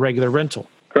management than a regular rental.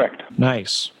 Correct.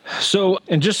 Nice. So,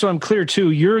 and just so I'm clear,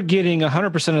 too, you're getting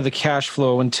 100% of the cash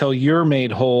flow until you're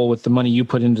made whole with the money you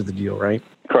put into the deal, right?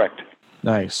 Correct.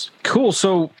 Nice. Cool.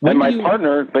 So, and my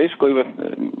partner basically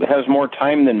has more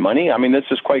time than money. I mean, this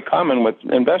is quite common with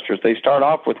investors. They start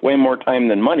off with way more time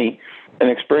than money,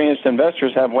 and experienced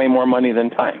investors have way more money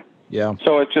than time. Yeah.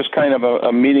 So it's just kind of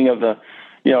a meeting of the,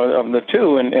 of the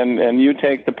two, and you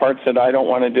take the parts that I don't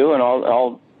want to do, and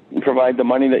I'll provide the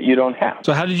money that you don't have.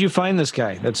 So how did you find this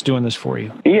guy that's doing this for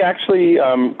you? He actually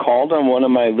called on one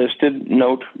of my listed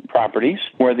note properties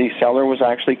where the seller was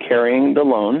actually carrying the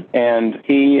loan, and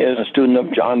he is a student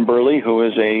of John Burley, who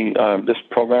is this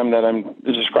program that I'm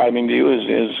describing to you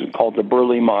is called the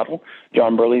Burley model.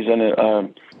 John Burley's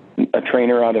a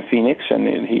trainer out of Phoenix,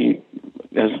 and he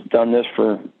has done this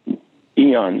for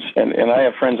eons, and I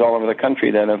have friends all over the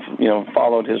country that have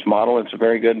followed his model. It's a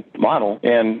very good model,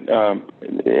 and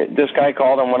this guy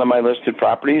called on one of my listed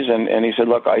properties, and he said,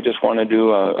 look, I just want to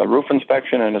do a roof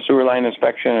inspection and a sewer line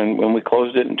inspection, and when we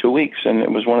closed it in 2 weeks, and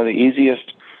it was one of the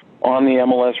easiest on the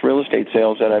MLS real estate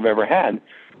sales that I've ever had.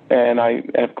 And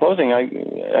at closing,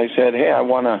 I said, hey, I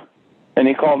want to, and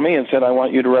he called me and said, I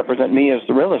want you to represent me as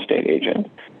the real estate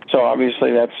agent. So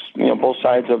obviously that's both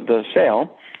sides of the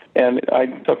sale. And I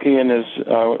took he and his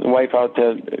wife out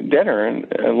to dinner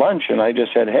and lunch, and I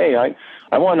just said, hey,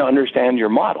 I want to understand your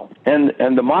model. And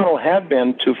the model had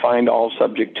been to find all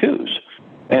subject twos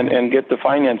and get the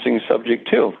financing subject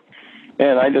to.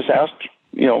 And I just asked,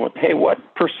 hey,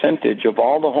 what percentage of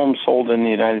all the homes sold in the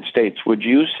United States would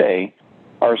you say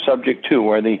are subject to,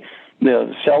 where the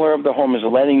seller of the home is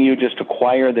letting you just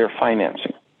acquire their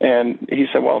financing? And he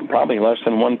said, well, probably less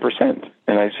than 1%.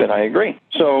 And I said, I agree.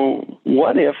 So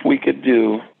what if we could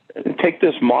take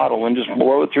this model and just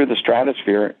blow it through the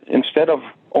stratosphere instead of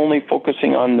only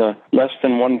focusing on the less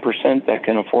than 1% that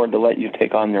can afford to let you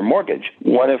take on their mortgage?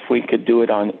 What if we could do it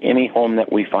on any home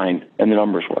that we find and the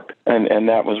numbers work? And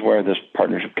that was where this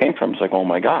partnership came from. It's like, oh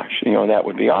my gosh, that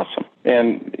would be awesome.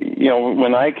 And,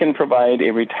 when I can provide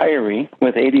a retiree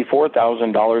with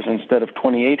 $84,000 instead of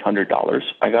 $2,800,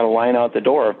 I got a line out the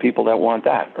door of people that want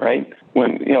that, right?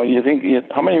 When, you think,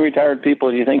 how many retired people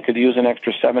do you think could use an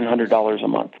extra $700 a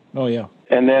month? Oh, yeah.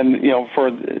 And then, for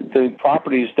the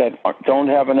properties that don't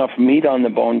have enough meat on the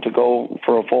bone to go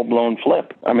for a full-blown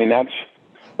flip, I mean,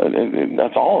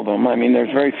 that's all of them. I mean,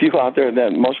 there's very few out there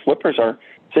that most flippers are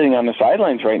sitting on the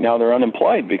sidelines right now. They're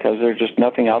unemployed because there's just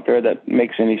nothing out there that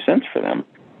makes any sense for them.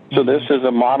 So this is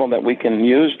a model that we can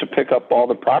use to pick up all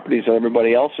the properties that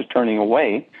everybody else is turning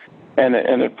away. And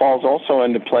it falls also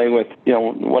into play with,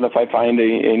 what if I find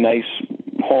a nice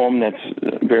home that's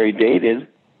very dated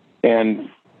and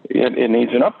it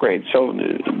needs an upgrade? So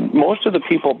most of the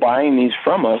people buying these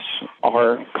from us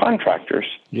are contractors.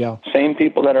 Yeah. Same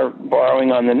people that are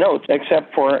borrowing on the notes,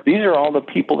 except for these are all the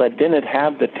people that didn't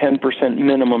have the 10%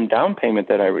 minimum down payment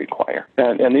that I require.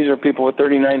 And these are people with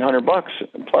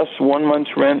 $3,900 plus 1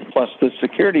 month's rent plus the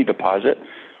security deposit,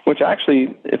 which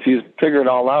actually, if you figure it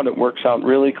all out, it works out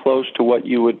really close to what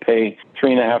you would pay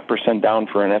 3.5% down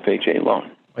for an FHA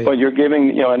loan. Oh, yeah. But you're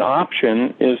giving, an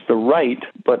option is the right,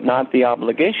 but not the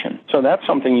obligation. So that's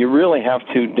something you really have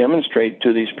to demonstrate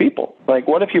to these people. Like,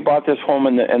 what if you bought this home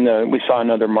and we saw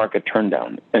another market turn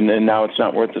down, and then now it's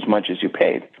not worth as much as you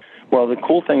paid? Well, the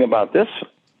cool thing about this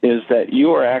is that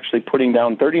you are actually putting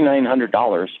down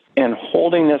 $3,900 and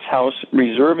holding this house,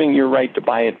 reserving your right to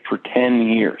buy it for 10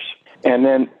 years. And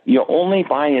then you only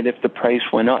buy it if the price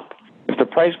went up. If the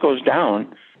price goes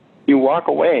down, you walk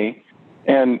away,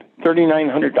 and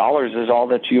 $3,900 is all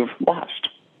that you've lost.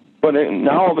 But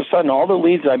now all of a sudden, all the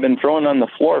leads I've been throwing on the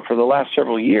floor for the last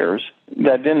several years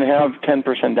that didn't have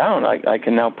 10% down, I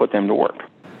can now put them to work.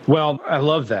 Well, I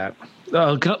love that.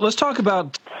 Let's talk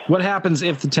about what happens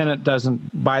if the tenant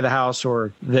doesn't buy the house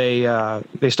or they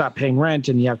stop paying rent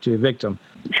and you have to evict them.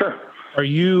 Sure. Are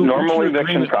you normal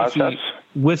eviction process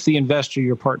with the investor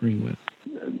you're partnering with?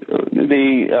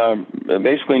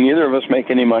 Basically neither of us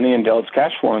make any money until it's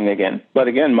cash flowing again. But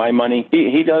again, my money,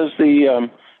 he does the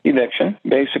eviction.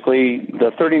 Basically,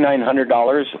 the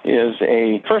 $3,900 is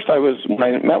first when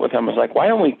I met with him, I was like, why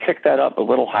don't we kick that up a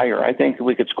little higher? I think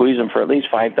we could squeeze him for at least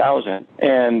 $5,000.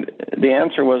 And the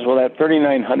answer was, well, that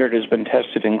 $3,900 has been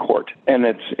tested in court. And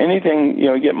it's anything,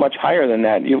 you get much higher than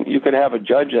that. You could have a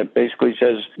judge that basically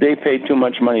says they paid too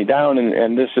much money down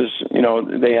and this is,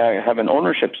 they have an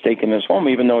ownership stake in this home,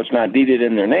 even though it's not deeded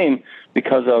in their name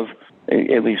because of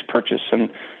a lease purchase.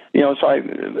 And so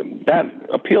that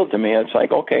appealed to me. It's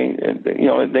like, okay,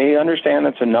 they understand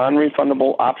it's a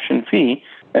non-refundable option fee,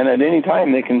 and at any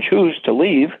time they can choose to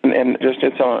leave, and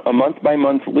it's a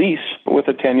month-by-month lease with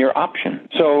a 10-year option.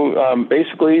 So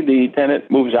basically, the tenant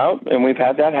moves out, and we've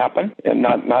had that happen, and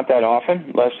not that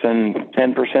often, less than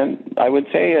 10%, I would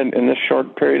say, in this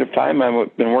short period of time.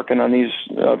 I've been working on these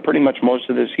pretty much most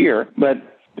of this year, but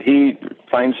he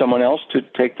finds someone else to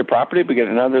take the property, but get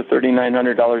another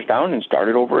 $3,900 down and start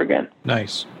it over again.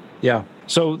 Nice. Yeah.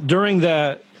 So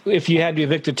if you had to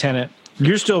evict a tenant,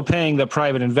 you're still paying the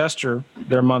private investor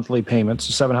their monthly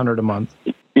payments, $700 a month.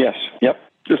 Yes. Yep.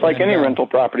 Just like any rental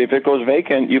property. If it goes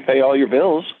vacant, you pay all your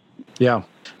bills. Yeah.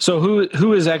 So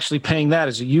who is actually paying that?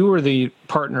 Is it you or the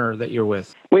partner that you're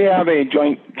with? We have a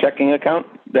joint checking account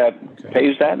that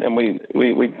pays that, and we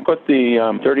put the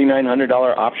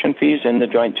 $3,900 option fees in the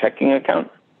joint checking account,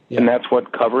 and that's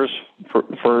what covers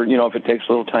for if it takes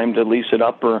a little time to lease it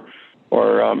up or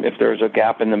if there's a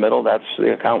gap in the middle, that's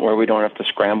the account where we don't have to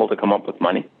scramble to come up with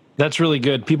money. That's really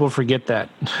good. People forget that.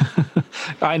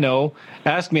 I know.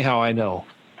 Ask me how I know,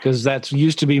 because that's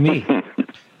used to be me,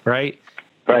 right?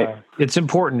 Right. It's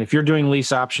important. If you're doing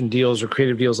lease option deals or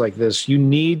creative deals like this, you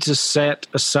need to set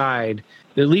aside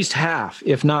at least half,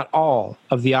 if not all,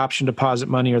 of the option deposit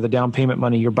money or the down payment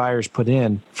money your buyers put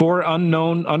in for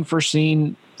unknown,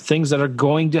 unforeseen things that are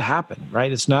going to happen,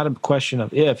 right? It's not a question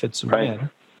of if, it's when.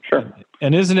 Sure.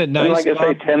 And isn't it nice? And like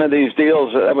I say, 10 of these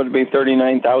deals, that would be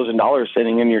 $39,000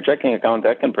 sitting in your checking account.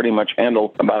 That can pretty much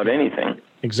handle about anything.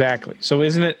 Exactly. So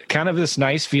isn't it kind of this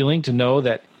nice feeling to know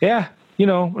that,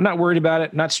 I'm not worried about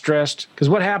it, not stressed. Because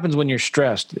what happens when you're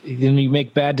stressed? Then you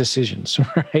make bad decisions,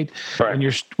 right?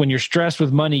 When you're stressed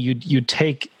with money, you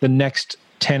take the next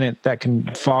tenant that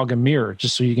can fog a mirror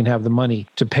just so you can have the money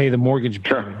to pay the mortgage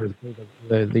bill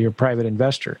or your private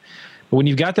investor. But when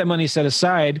you've got that money set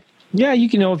aside,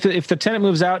 if the tenant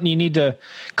moves out and you need to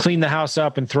clean the house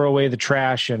up and throw away the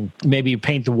trash and maybe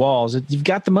paint the walls, you've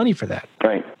got the money for that.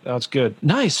 Right. That's good.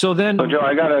 Nice. So Joe,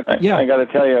 I gotta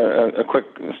tell you a quick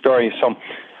story. So,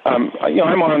 I'm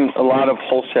on a lot of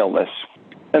wholesale lists,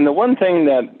 and the one thing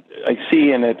that I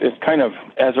see in it's kind of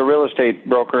as a real estate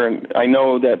broker, and I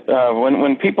know that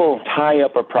when people tie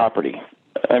up a property.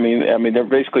 I mean, they're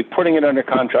basically putting it under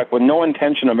contract with no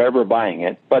intention of ever buying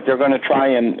it, but they're going to try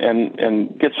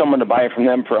and get someone to buy it from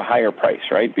them for a higher price,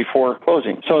 right, before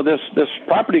closing. So this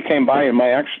property came by, and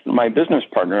my business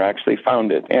partner actually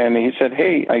found it, and he said,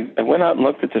 "Hey, I went out and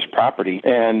looked at this property,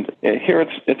 and here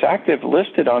it's active,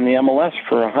 listed on the MLS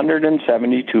for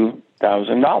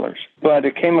 $172,000, but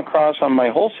it came across on my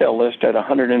wholesale list at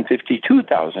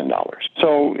 $152,000.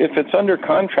 So if it's under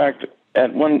contract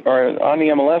at on the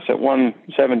MLS at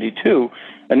 172,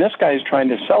 and this guy's trying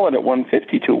to sell it at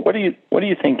 152. What do you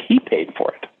think he paid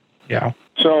for it? Yeah.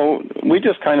 So we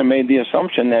just kind of made the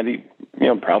assumption that he,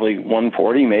 probably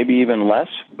 140, maybe even less.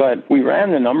 But we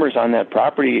ran the numbers on that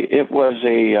property. It was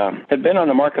had been on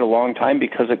the market a long time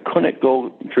because it couldn't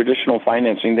go traditional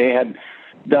financing. They had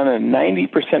done a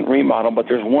 90% remodel, but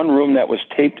there's one room that was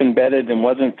taped and bedded and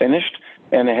wasn't finished,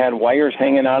 and it had wires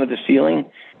hanging out of the ceiling.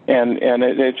 And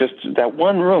it just, that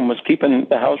one room was keeping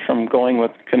the house from going with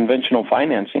conventional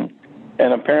financing.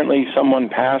 And apparently someone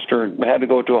passed or had to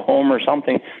go to a home or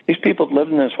something. These people had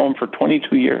lived in this home for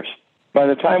 22 years. By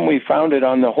the time we found it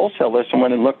on the wholesale list and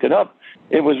went and looked it up,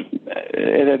 it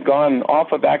had gone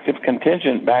off of active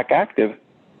contingent back active.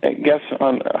 Guess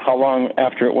on how long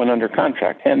after it went under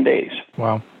contract? 10 days.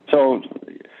 Wow. So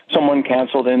someone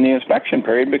canceled in the inspection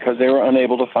period because they were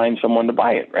unable to find someone to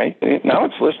buy it, right? Now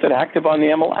it's listed active on the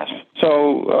MLS.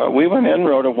 So we went in,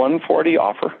 wrote a 140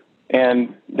 offer,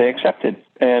 and they accepted.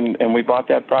 And we bought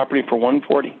that property for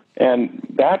 140. And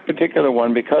that particular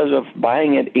one, because of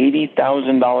buying it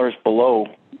 $80,000 below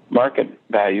market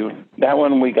value. That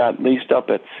one we got leased up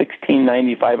at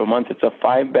 $1,695 a month. It's a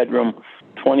 5-bedroom,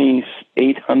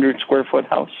 2,800 square foot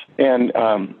house. And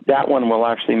that one will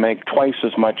actually make twice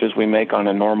as much as we make on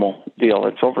a normal deal.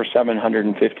 It's over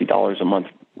 $750 a month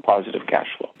positive cash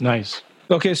flow. Nice.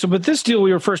 Okay, so but this deal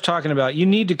we were first talking about, you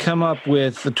need to come up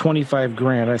with the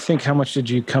 $25,000. I think how much did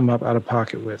you come up out of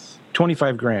pocket with?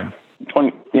 $25,000.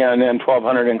 20, yeah, and then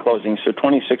 $1,200 in closing, so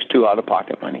 $26,200 out of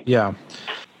pocket money. Yeah.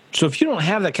 So if you don't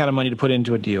have that kind of money to put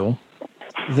into a deal,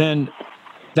 then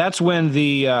that's when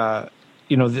the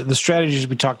strategies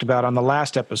we talked about on the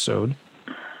last episode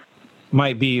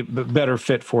might be a better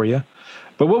fit for you.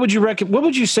 But what would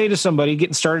you say to somebody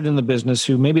getting started in the business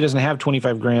who maybe doesn't have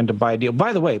 $25,000 to buy a deal?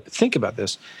 By the way, think about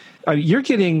this. You're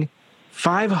getting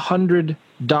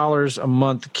 $500 a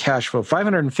month cash flow,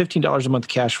 $515 a month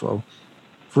cash flow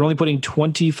for only putting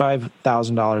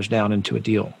 $25,000 down into a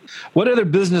deal. What other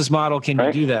business model can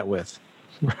you do that with,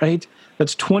 right?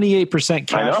 That's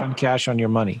 28% cash on your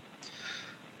money.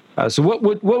 So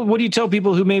what do you tell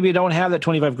people who maybe don't have that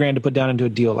 $25,000 to put down into a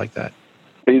deal like that?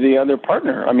 Be the other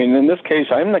partner. I mean, in this case,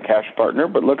 I'm the cash partner,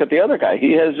 but look at the other guy.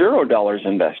 He has $0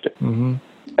 invested. Mm-hmm.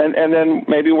 And then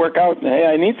maybe work out, hey,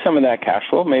 I need some of that cash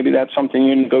flow. Maybe that's something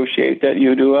you negotiate, that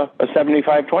you do a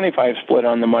 75-25 split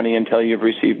on the money until you've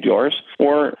received yours.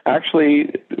 Or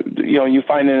actually, you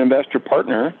find an investor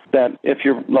partner that if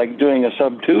you're like doing a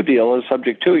sub-2 deal, a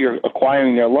subject to, you're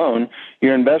acquiring their loan,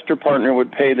 your investor partner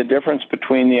would pay the difference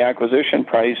between the acquisition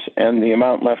price and the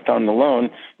amount left on the loan,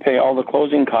 pay all the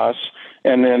closing costs,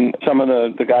 and then some of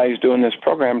the guys doing this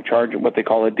program charge what they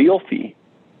call a deal fee.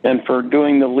 And for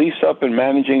doing the lease up and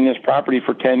managing this property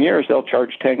for 10 years, they'll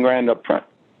charge $10,000 up front.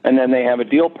 And then they have a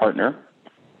deal partner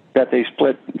that they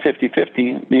split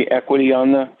 50-50, the equity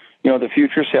on the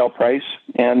future sale price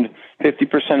and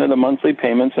 50% of the monthly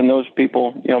payments. And those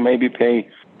people, maybe pay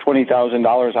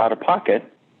 $20,000 out of pocket,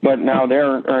 but now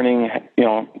they're earning,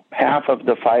 half of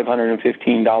the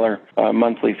 $515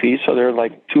 monthly fee. So they're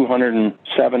like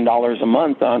 $207 a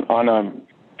month on a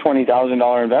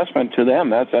 $20,000 investment. To them,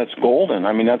 that's golden.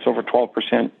 I mean, that's over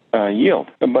 12% yield.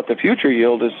 But the future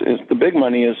yield is the big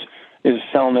money is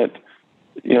selling it,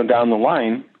 down the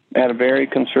line at a very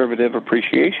conservative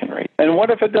appreciation rate. And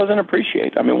what if it doesn't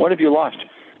appreciate? I mean, what if you lost?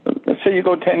 Let's say you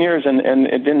go 10 years and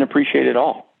it didn't appreciate at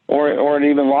all, or it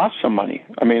even lost some money.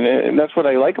 I mean, and that's what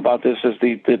I like about this is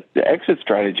the exit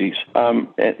strategies.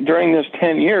 During this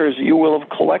 10 years, you will have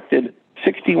collected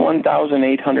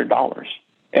 $61,800.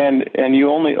 And you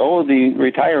only owe the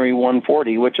retiree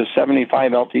 $140, which is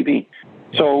 75 LTV.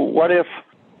 So what if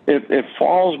it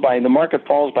falls by, the market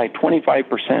falls by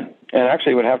 25%? And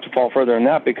actually it would have to fall further than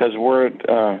that because we're at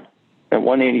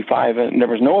 185 and there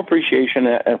was no appreciation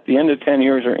at the end of 10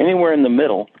 years or anywhere in the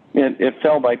middle. It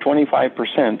fell by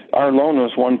 25%. Our loan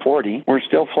was 140. We're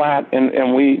still flat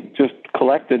and we just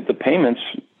collected the payments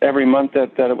every month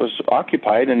that it was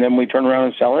occupied, and then we turn around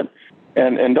and sell it.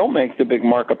 And don't make the big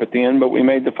markup at the end, but we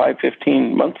made the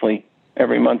 $515 monthly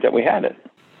every month that we had it.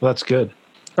 Well, that's good.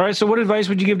 All right, so what advice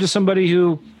would you give to somebody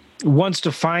who wants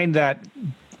to find that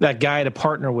guy to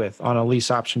partner with on a lease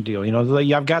option deal?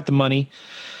 I've got the money,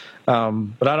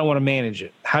 but I don't want to manage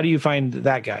it. How do you find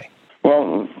that guy?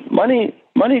 Well, money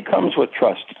comes with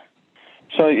trust.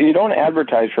 So you don't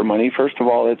advertise for money. First of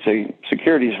all, it's a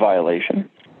securities violation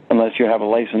unless you have a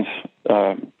license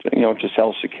to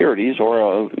sell securities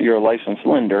or you're a licensed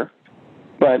lender.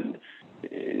 But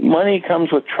money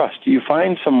comes with trust. You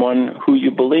find someone who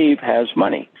you believe has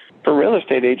money. For real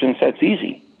estate agents, that's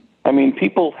easy. I mean,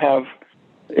 people have,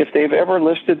 if they've ever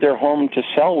listed their home to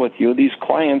sell with you, these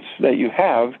clients that you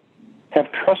have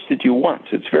trusted you once.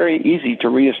 It's very easy to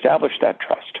reestablish that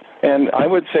trust. And I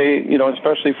would say,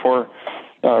 especially for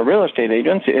real estate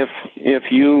agents, if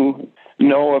you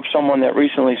know of someone that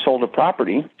recently sold a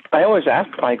property, I always ask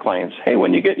my clients, hey,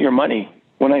 when you get your money,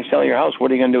 when I sell your house,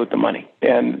 what are you going to do with the money?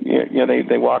 And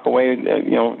they walk away,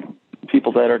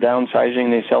 people that are downsizing,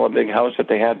 they sell a big house that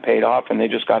they had paid off and they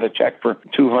just got a check for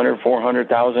 $200,000,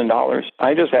 $400,000.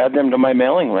 I just add them to my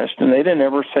mailing list, and they didn't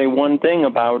ever say one thing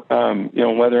about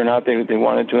whether or not they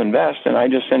wanted to invest. And I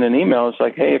just send an email. It's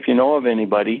like, hey, if you know of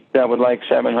anybody that would like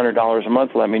 $700 a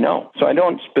month, let me know. So I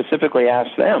don't specifically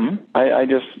ask them. I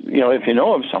just, if you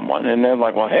know of someone, and they're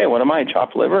like, well, hey, what am I,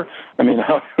 chopped liver? I mean,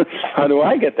 how do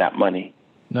I get that money?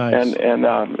 Nice. And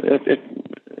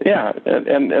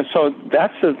so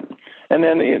that's the. And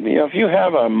then, if you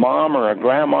have a mom or a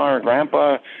grandma or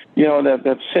grandpa,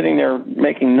 that's sitting there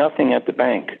making nothing at the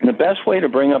bank, the best way to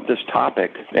bring up this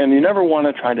topic, and you never want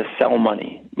to try to sell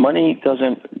money. Money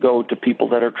doesn't go to people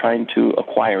that are trying to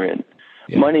acquire it.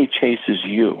 Yeah. Money chases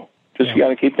you. You got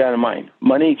to keep that in mind.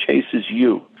 Money chases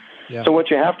you. Yeah. So what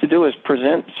you have to do is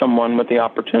present someone with the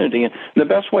opportunity. And the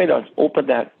best way to open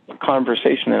that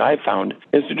conversation that I've found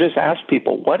is to just ask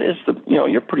people, what is the,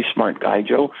 you're a pretty smart guy,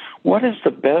 Joe. What is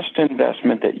the best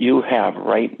investment that you have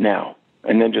right now?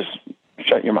 And then just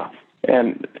shut your mouth.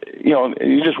 And,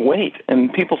 you just wait.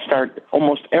 And people start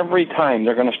almost every time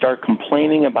they're going to start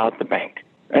complaining about the bank.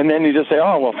 And then you just say,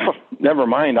 oh, well, never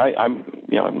mind.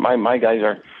 My guys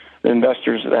are, the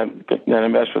investors that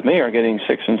invest with me are getting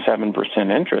 6 and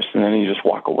 7% interest, and then you just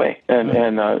walk away. And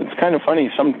it's kind of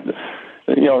funny.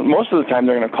 Most of the time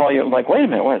they're going to call you like, wait a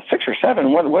minute, what, 6 or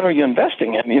 7? What are you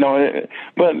investing in?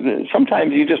 But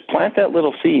sometimes you just plant that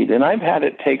little seed, and I've had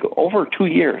it take over 2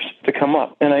 years to come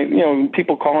up. And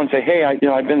people call and say, hey,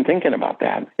 I've been thinking about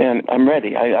that, and I'm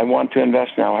ready. I want to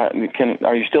invest now.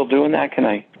 Are you still doing that? Can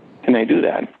I do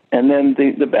that? And then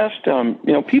the best,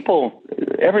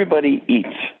 everybody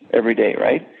eats every day,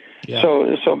 right? Yeah.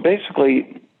 So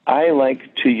basically, I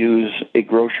like to use a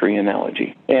grocery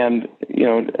analogy. And,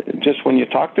 just when you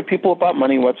talk to people about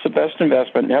money, what's the best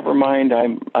investment? Never mind,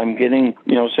 I'm getting,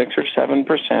 6 or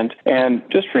 7%. And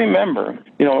just remember,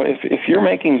 if you're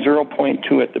making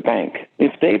 0.2 at the bank,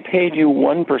 if they paid you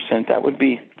 1%, that would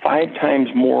be 5 times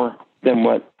more than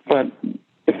what. But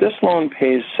if this loan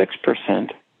pays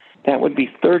 6%, that would be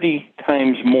 30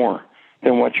 times more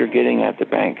than what you're getting at the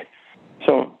bank.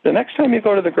 So the next time you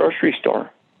go to the grocery store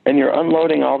and you're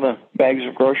unloading all the bags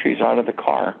of groceries out of the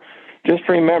car, just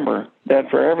remember that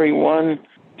for every one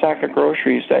sack of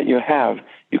groceries that you have,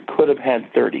 you could have had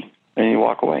 30, and you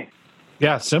walk away.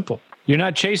 Yeah, simple. You're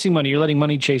not chasing money. You're letting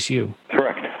money chase you.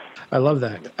 Correct. I love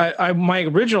that. My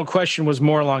original question was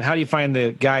more along, how do you find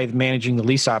the guy managing the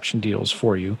lease option deals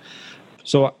for you?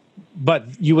 So, but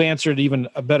you answered even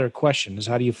a better question, is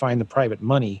how do you find the private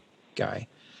money guy?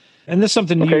 And this is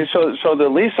something. Okay, so the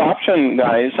lease option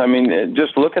guys,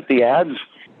 just look at the ads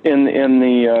in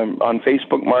the on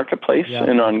Facebook Marketplace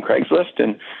and on Craigslist,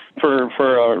 and for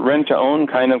rent to own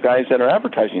kind of guys that are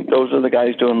advertising, those are the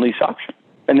guys doing lease option.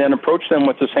 And then approach them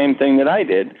with the same thing that I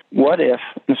did. What if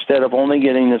instead of only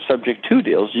getting the subject to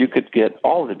deals, you could get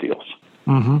all the deals?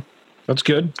 Mm-hmm. That's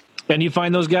good. And you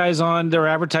find those guys on their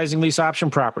advertising lease option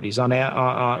properties on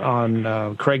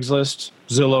Craigslist,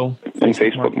 Zillow, and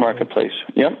Facebook Marketplace.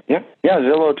 Yep. Yeah,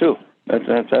 Zillow too.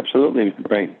 That's absolutely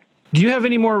right. Do you have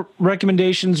any more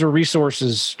recommendations or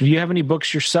resources? Do you have any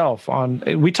books yourself on?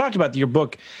 We talked about your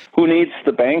book. Who Needs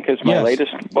the Bank is my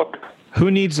latest book.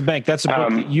 Who Needs the Bank? That's a book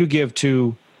that you give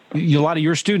to. A lot of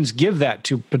your students give that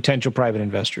to potential private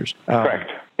investors.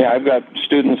 Correct. Yeah, I've got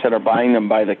students that are buying them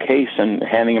by the case and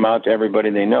handing them out to everybody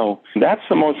they know. That's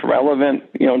the most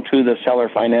relevant, to the seller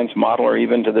finance model, or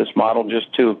even to this model,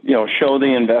 just to, show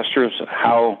the investors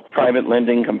how private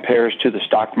lending compares to the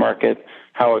stock market,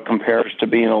 how it compares to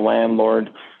being a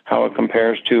landlord, how it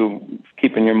compares to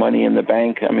keeping your money in the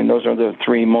bank. Those are the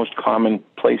 3 most common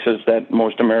places that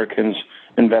most Americans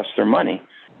invest their money.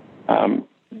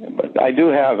 But I do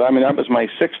have, that was my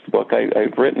 6th book.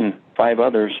 I've written 5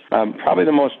 others. Probably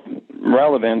the most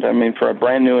relevant, for a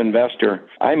brand new investor,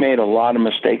 I made a lot of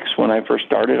mistakes when I first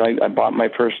started. I bought my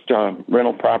first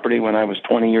rental property when I was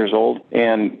 20 years old.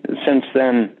 And since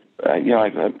then,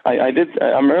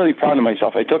 I'm really proud of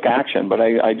myself. I took action, but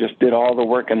I just did all the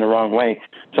work in the wrong way.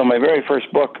 So my very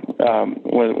first book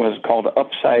was called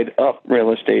Upside Up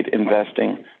Real Estate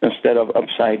Investing instead of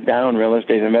Upside Down Real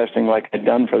Estate Investing, like I'd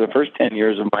done for the first 10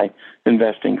 years of my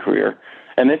investing career.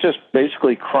 And it just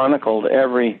basically chronicled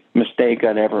every mistake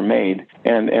I'd ever made.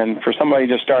 And for somebody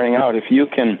just starting out, if you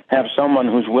can have someone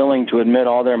who's willing to admit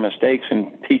all their mistakes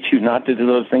and teach you not to do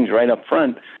those things right up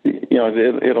front,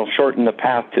 it'll shorten the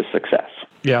path to success.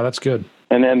 Yeah, that's good.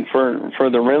 And then for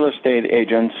the real estate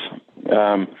agents,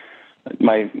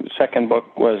 my second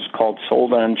book was called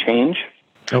Sold on Change.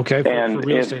 Okay, for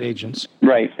real estate agents.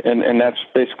 Right, and that's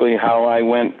basically how I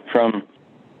went from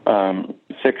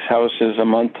 6 houses a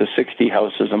month to 60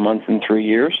 houses a month in 3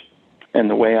 years. And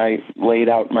the way I laid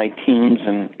out my teams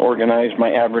and organized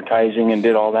my advertising and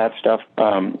did all that stuff.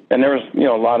 And there was,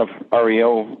 a lot of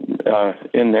REO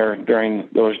in there during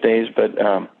those days. But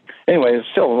anyway, there's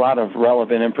still a lot of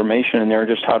relevant information in there,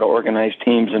 just how to organize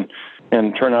teams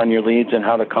and turn on your leads and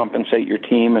how to compensate your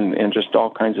team and just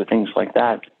all kinds of things like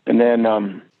that. And then,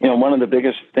 one of the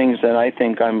biggest things that I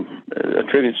think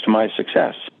attributes to my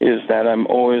success is that I'm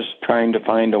always trying to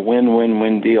find a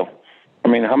win-win-win deal.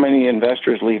 How many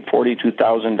investors leave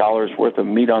 $42,000 worth of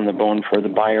meat on the bone for the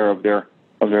buyer of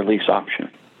their lease option?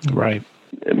 Right.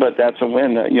 But that's a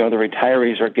win. The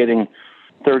retirees are getting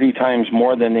 30 times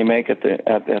more than they make at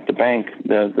the bank.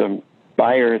 The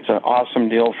buyer, it's an awesome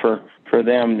deal for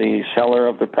them. The seller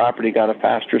of the property got a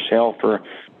faster sale for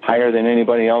higher than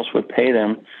anybody else would pay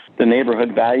them. The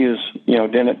neighborhood values,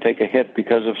 didn't take a hit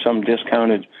because of some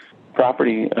discounted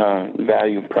property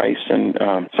value price. And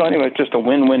so anyway, it's just a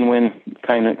win-win-win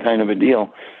kind of a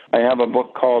deal. I have a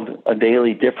book called A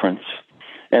Daily Difference,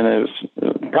 and it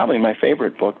was probably my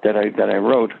favorite book that I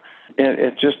wrote.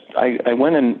 I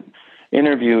went and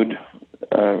interviewed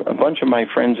a bunch of my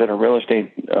friends that are real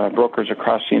estate brokers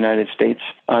across the United States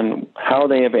on how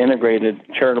they have integrated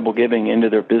charitable giving into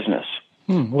their business.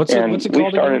 What's it called? We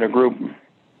started a group.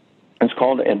 It's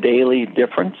called A Daily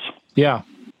Difference. Yeah.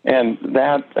 And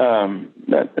that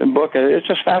book, it's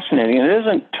just fascinating. It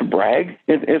isn't to brag.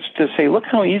 It's to say, look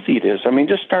how easy it is. I mean,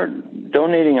 just start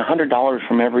donating $100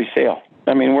 from every sale.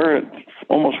 I mean, we're at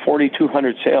almost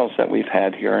 4,200 sales that we've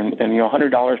had here, and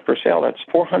 $100 per sale, that's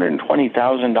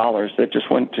 $420,000 that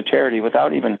just went to charity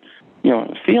without even,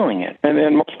 feeling it.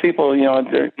 And most people, in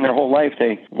their whole life,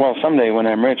 someday when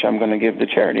I'm rich, I'm going to give to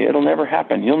charity. It'll never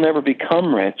happen. You'll never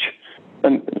become rich.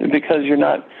 And because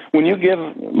when you give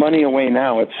money away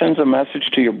now, it sends a message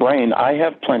to your brain, I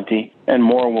have plenty and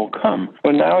more will come.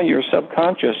 But now your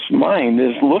subconscious mind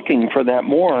is looking for that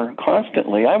more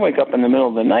constantly. I wake up in the middle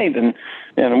of the night and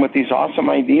with these awesome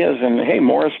ideas and, hey,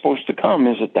 more is supposed to come.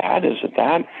 Is it that? Is it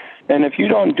that? And if you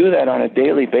don't do that on a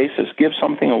daily basis, give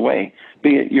something away,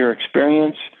 be it your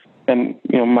experience. And,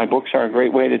 my books are a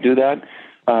great way to do that.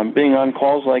 Being on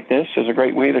calls like this is a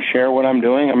great way to share what I'm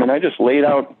doing. I mean, I just laid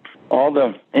out all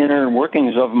the inner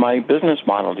workings of my business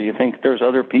model. Do you think there's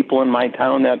other people in my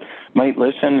town that might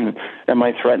listen? Am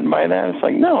I threatened by that? It's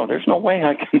like, no, there's no way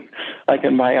I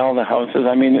can buy all the houses.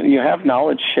 I mean, you have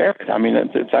knowledge, share it. I mean,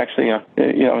 it's actually,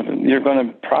 you're going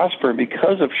to prosper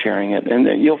because of sharing it,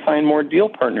 and you'll find more deal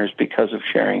partners because of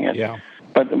sharing it. Yeah.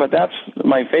 But that's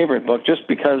my favorite book, just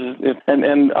because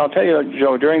and I'll tell you,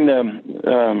 Joe, during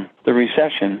the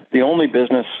recession, the only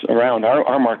business around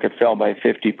our market fell by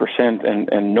 50%,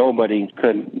 and nobody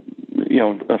could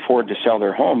afford to sell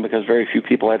their home because very few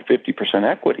people had 50%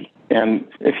 equity. And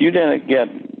if you didn't get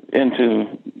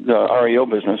into the REO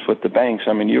business with the banks,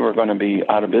 I mean, you were going to be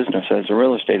out of business as a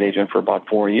real estate agent for about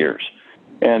 4 years.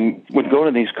 And would go to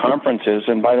these conferences.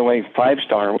 And by the way, 5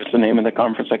 Star was the name of the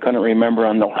conference. I couldn't remember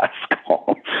on the last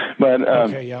call. But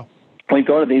we'd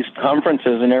go to these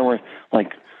conferences, and there were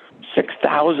like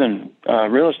 6,000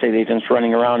 real estate agents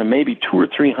running around and maybe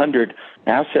 200 or 300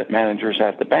 asset managers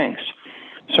at the banks.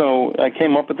 So I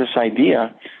came up with this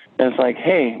idea. And it's like,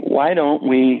 hey, why don't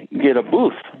we get a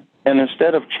booth? And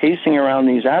instead of chasing around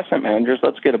these asset managers,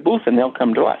 let's get a booth and they'll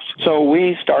come to us. So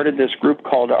we started this group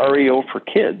called REO for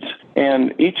Kids.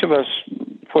 And each of us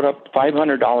put up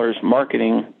 $500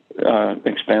 marketing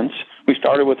expense. We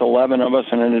started with 11 of us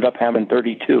and ended up having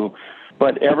 32.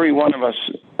 But every one of us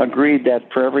agreed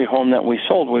that for every home that we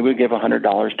sold, we would give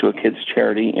 $100 to a kids'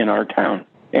 charity in our town.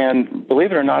 And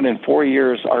believe it or not, in 4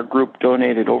 years, our group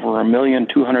donated over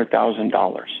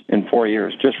 $1,200,000 in 4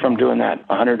 years just from doing that,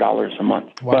 $100 a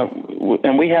month. Wow.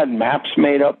 And we had maps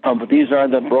made up of these are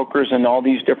the brokers in all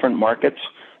these different markets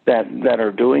that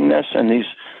are doing this, and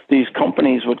these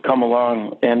companies would come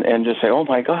along and just say, oh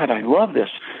my God, I love this.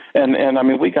 And I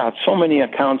mean, we got so many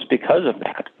accounts because of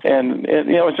that. And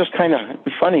it's just kind of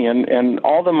funny. And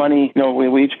all the money,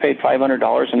 we each paid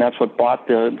 $500, and that's what bought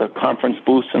the conference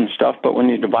booths and stuff. But when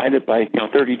you divide it by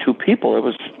 32 people, it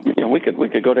was, we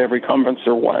could go to every conference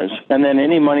there was. And then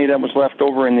any money that was left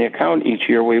over in the account each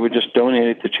year, we would just donate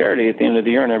it to charity at the end of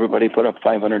the year, and everybody put up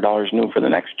 $500 new for the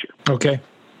next year. Okay.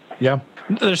 Yeah.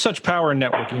 There's such power in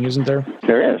networking, isn't there?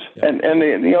 There is. Yeah. And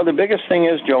the biggest thing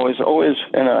is, Joe, is always,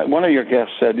 and one of your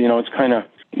guests said, it's kind of,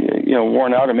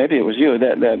 worn out, or maybe it was you,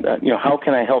 that how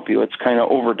can I help you? It's kind of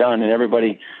overdone, and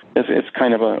everybody, it's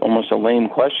kind of almost a lame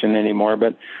question anymore.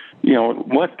 But,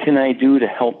 what can I do to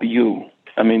help you?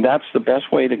 I mean, that's the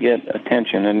best way to get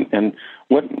attention. And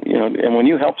what, and when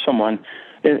you help someone,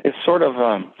 it's sort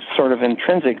of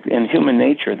intrinsic in human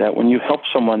nature that when you help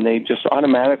someone, they just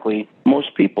automatically,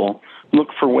 most people, look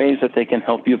for ways that they can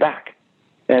help you back.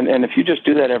 And if you just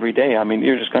do that every day, I mean,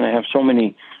 you're just going to have so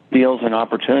many deals and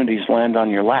opportunities land on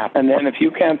your lap. And then if you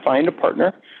can't find a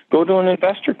partner, go to an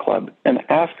investor club and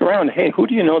ask around, hey, who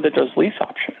do you know that does lease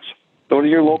options? Go to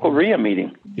your local REIA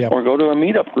meeting, or go to a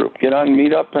meetup group. Get on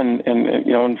Meetup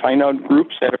and find out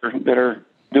groups that are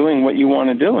doing what you want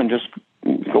to do, and just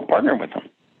go partner with them.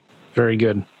 Very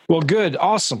good. Well, good.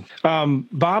 Awesome.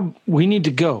 Bob, we need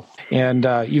to go. And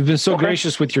you've been so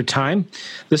gracious with your time.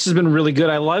 This has been really good.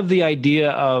 I love the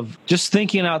idea of just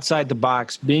thinking outside the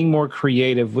box, being more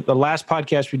creative. With the last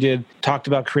podcast we did, talked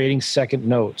about creating second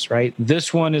notes, right?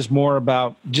 This one is more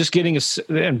about just getting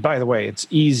and by the way, it's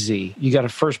easy. You got to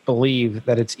first believe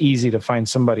that it's easy to find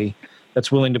somebody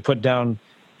that's willing to put down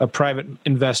a private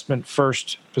investment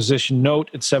first position note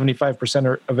at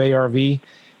 75% of ARV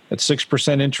at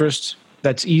 6% interest.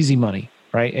 That's easy money,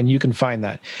 right? And you can find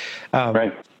that.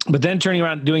 Right. But then turning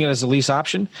around and doing it as a lease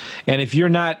option. And if you're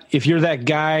that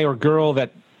guy or girl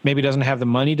that maybe doesn't have the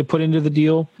money to put into the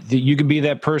deal, you can be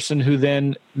that person who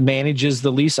then manages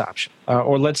the lease option.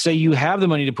 Or let's say you have the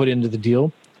money to put into the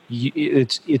deal.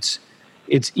 It's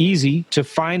easy to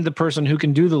find the person who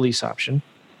can do the lease option,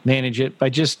 manage it by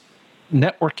just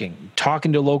networking,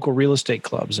 talking to local real estate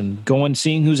clubs, and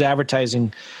seeing who's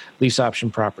advertising lease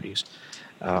option properties.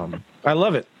 I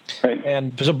love it. Right.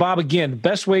 And so, Bob, again,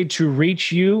 best way to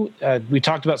reach you, we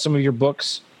talked about some of your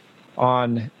books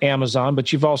on Amazon,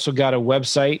 but you've also got a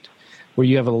website where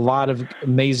you have a lot of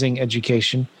amazing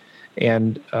education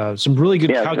and some really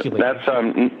good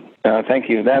calculators. Thank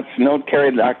you. That's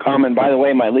notecarry.com. And by the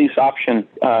way, my lease option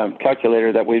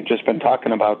calculator that we've just been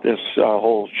talking about, this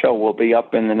whole show, will be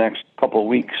up in the next couple of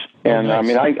weeks. And nice. I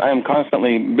mean, I am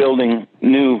constantly building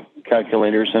new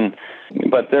calculators,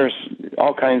 but there's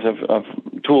all kinds of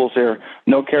tools there.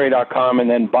 Notecarry.com, and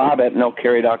then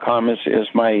bob@notecarry.com is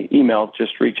my email.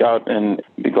 Just reach out and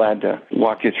be glad to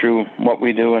walk you through what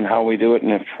we do and how we do it,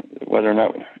 and whether or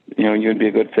not you'd be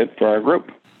a good fit for our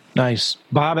group. Nice.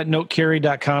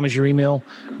 Bob@notecarry.com is your email.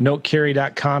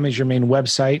 Notecarry.com is your main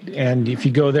website. And if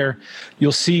you go there,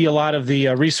 you'll see a lot of the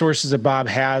resources that Bob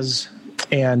has,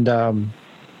 and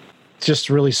just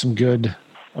really some good,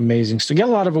 amazing stuff. You get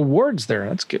a lot of awards there.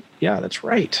 That's good. Yeah, that's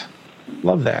right.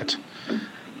 Love that.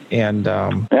 And I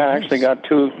actually got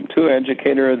two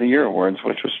Educator of the Year awards,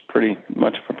 which was pretty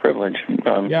much of a privilege.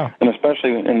 And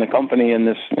especially in the company in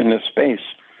this space,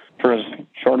 for as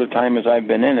short a time as I've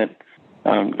been in it.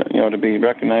 To be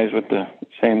recognized with the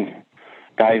same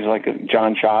guys like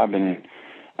John Schaub and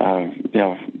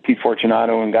Pete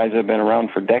Fortunato and guys that have been around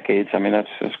for decades. I mean,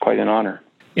 that's quite an honor.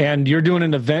 And you're doing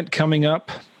an event coming up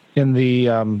in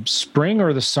the spring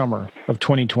or the summer of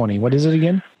 2020. What is it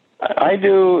again? I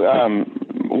do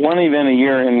one event a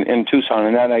year in Tucson,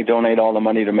 and that I donate all the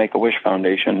money to Make-A-Wish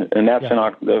Foundation, and that's in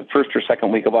the first or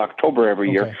second week of October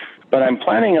every year. But I'm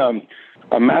planning a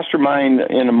mastermind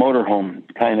in a motorhome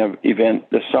kind of event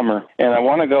this summer. And I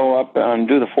want to go up and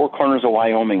do the Four Corners of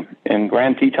Wyoming in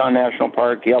Grand Teton National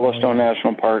Park, Yellowstone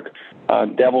National Park,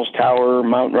 Devil's Tower,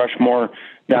 Mount Rushmore,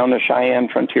 down to Cheyenne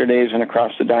Frontier Days and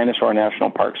across the Dinosaur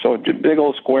National Park. So a big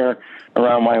old square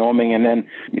around Wyoming, and then,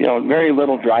 very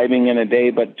little driving in a day,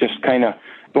 but just kind of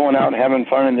going out and having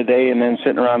fun in the day and then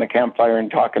sitting around a campfire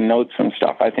and talking notes and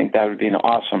stuff. I think that would be an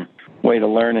awesome way to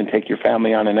learn and take your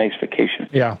family on a nice vacation.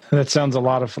 Yeah, that sounds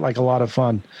like a lot of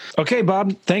fun. Okay,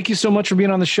 Bob, thank you so much for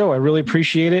being on the show. I really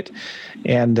appreciate it,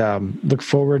 and look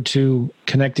forward to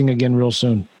connecting again real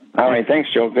soon. All right,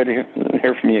 thanks, Joe. Good to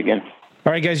hear from you again.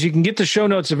 All right, guys, you can get the show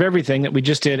notes of everything that we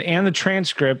just did and the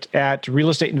transcript at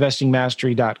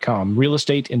realestateinvestingmastery.com,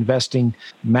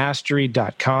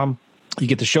 realestateinvestingmastery.com. You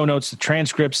get the show notes, the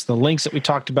transcripts, the links that we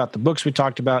talked about, the books we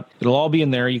talked about. It'll all be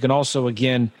in there. You can also,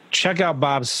 again, check out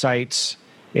Bob's sites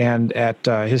and at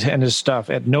his stuff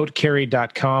at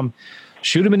notecarry.com.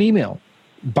 Shoot him an email,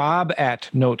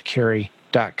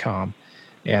 bob@notecarry.com.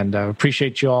 And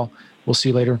appreciate you all. We'll see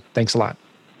you later. Thanks a lot.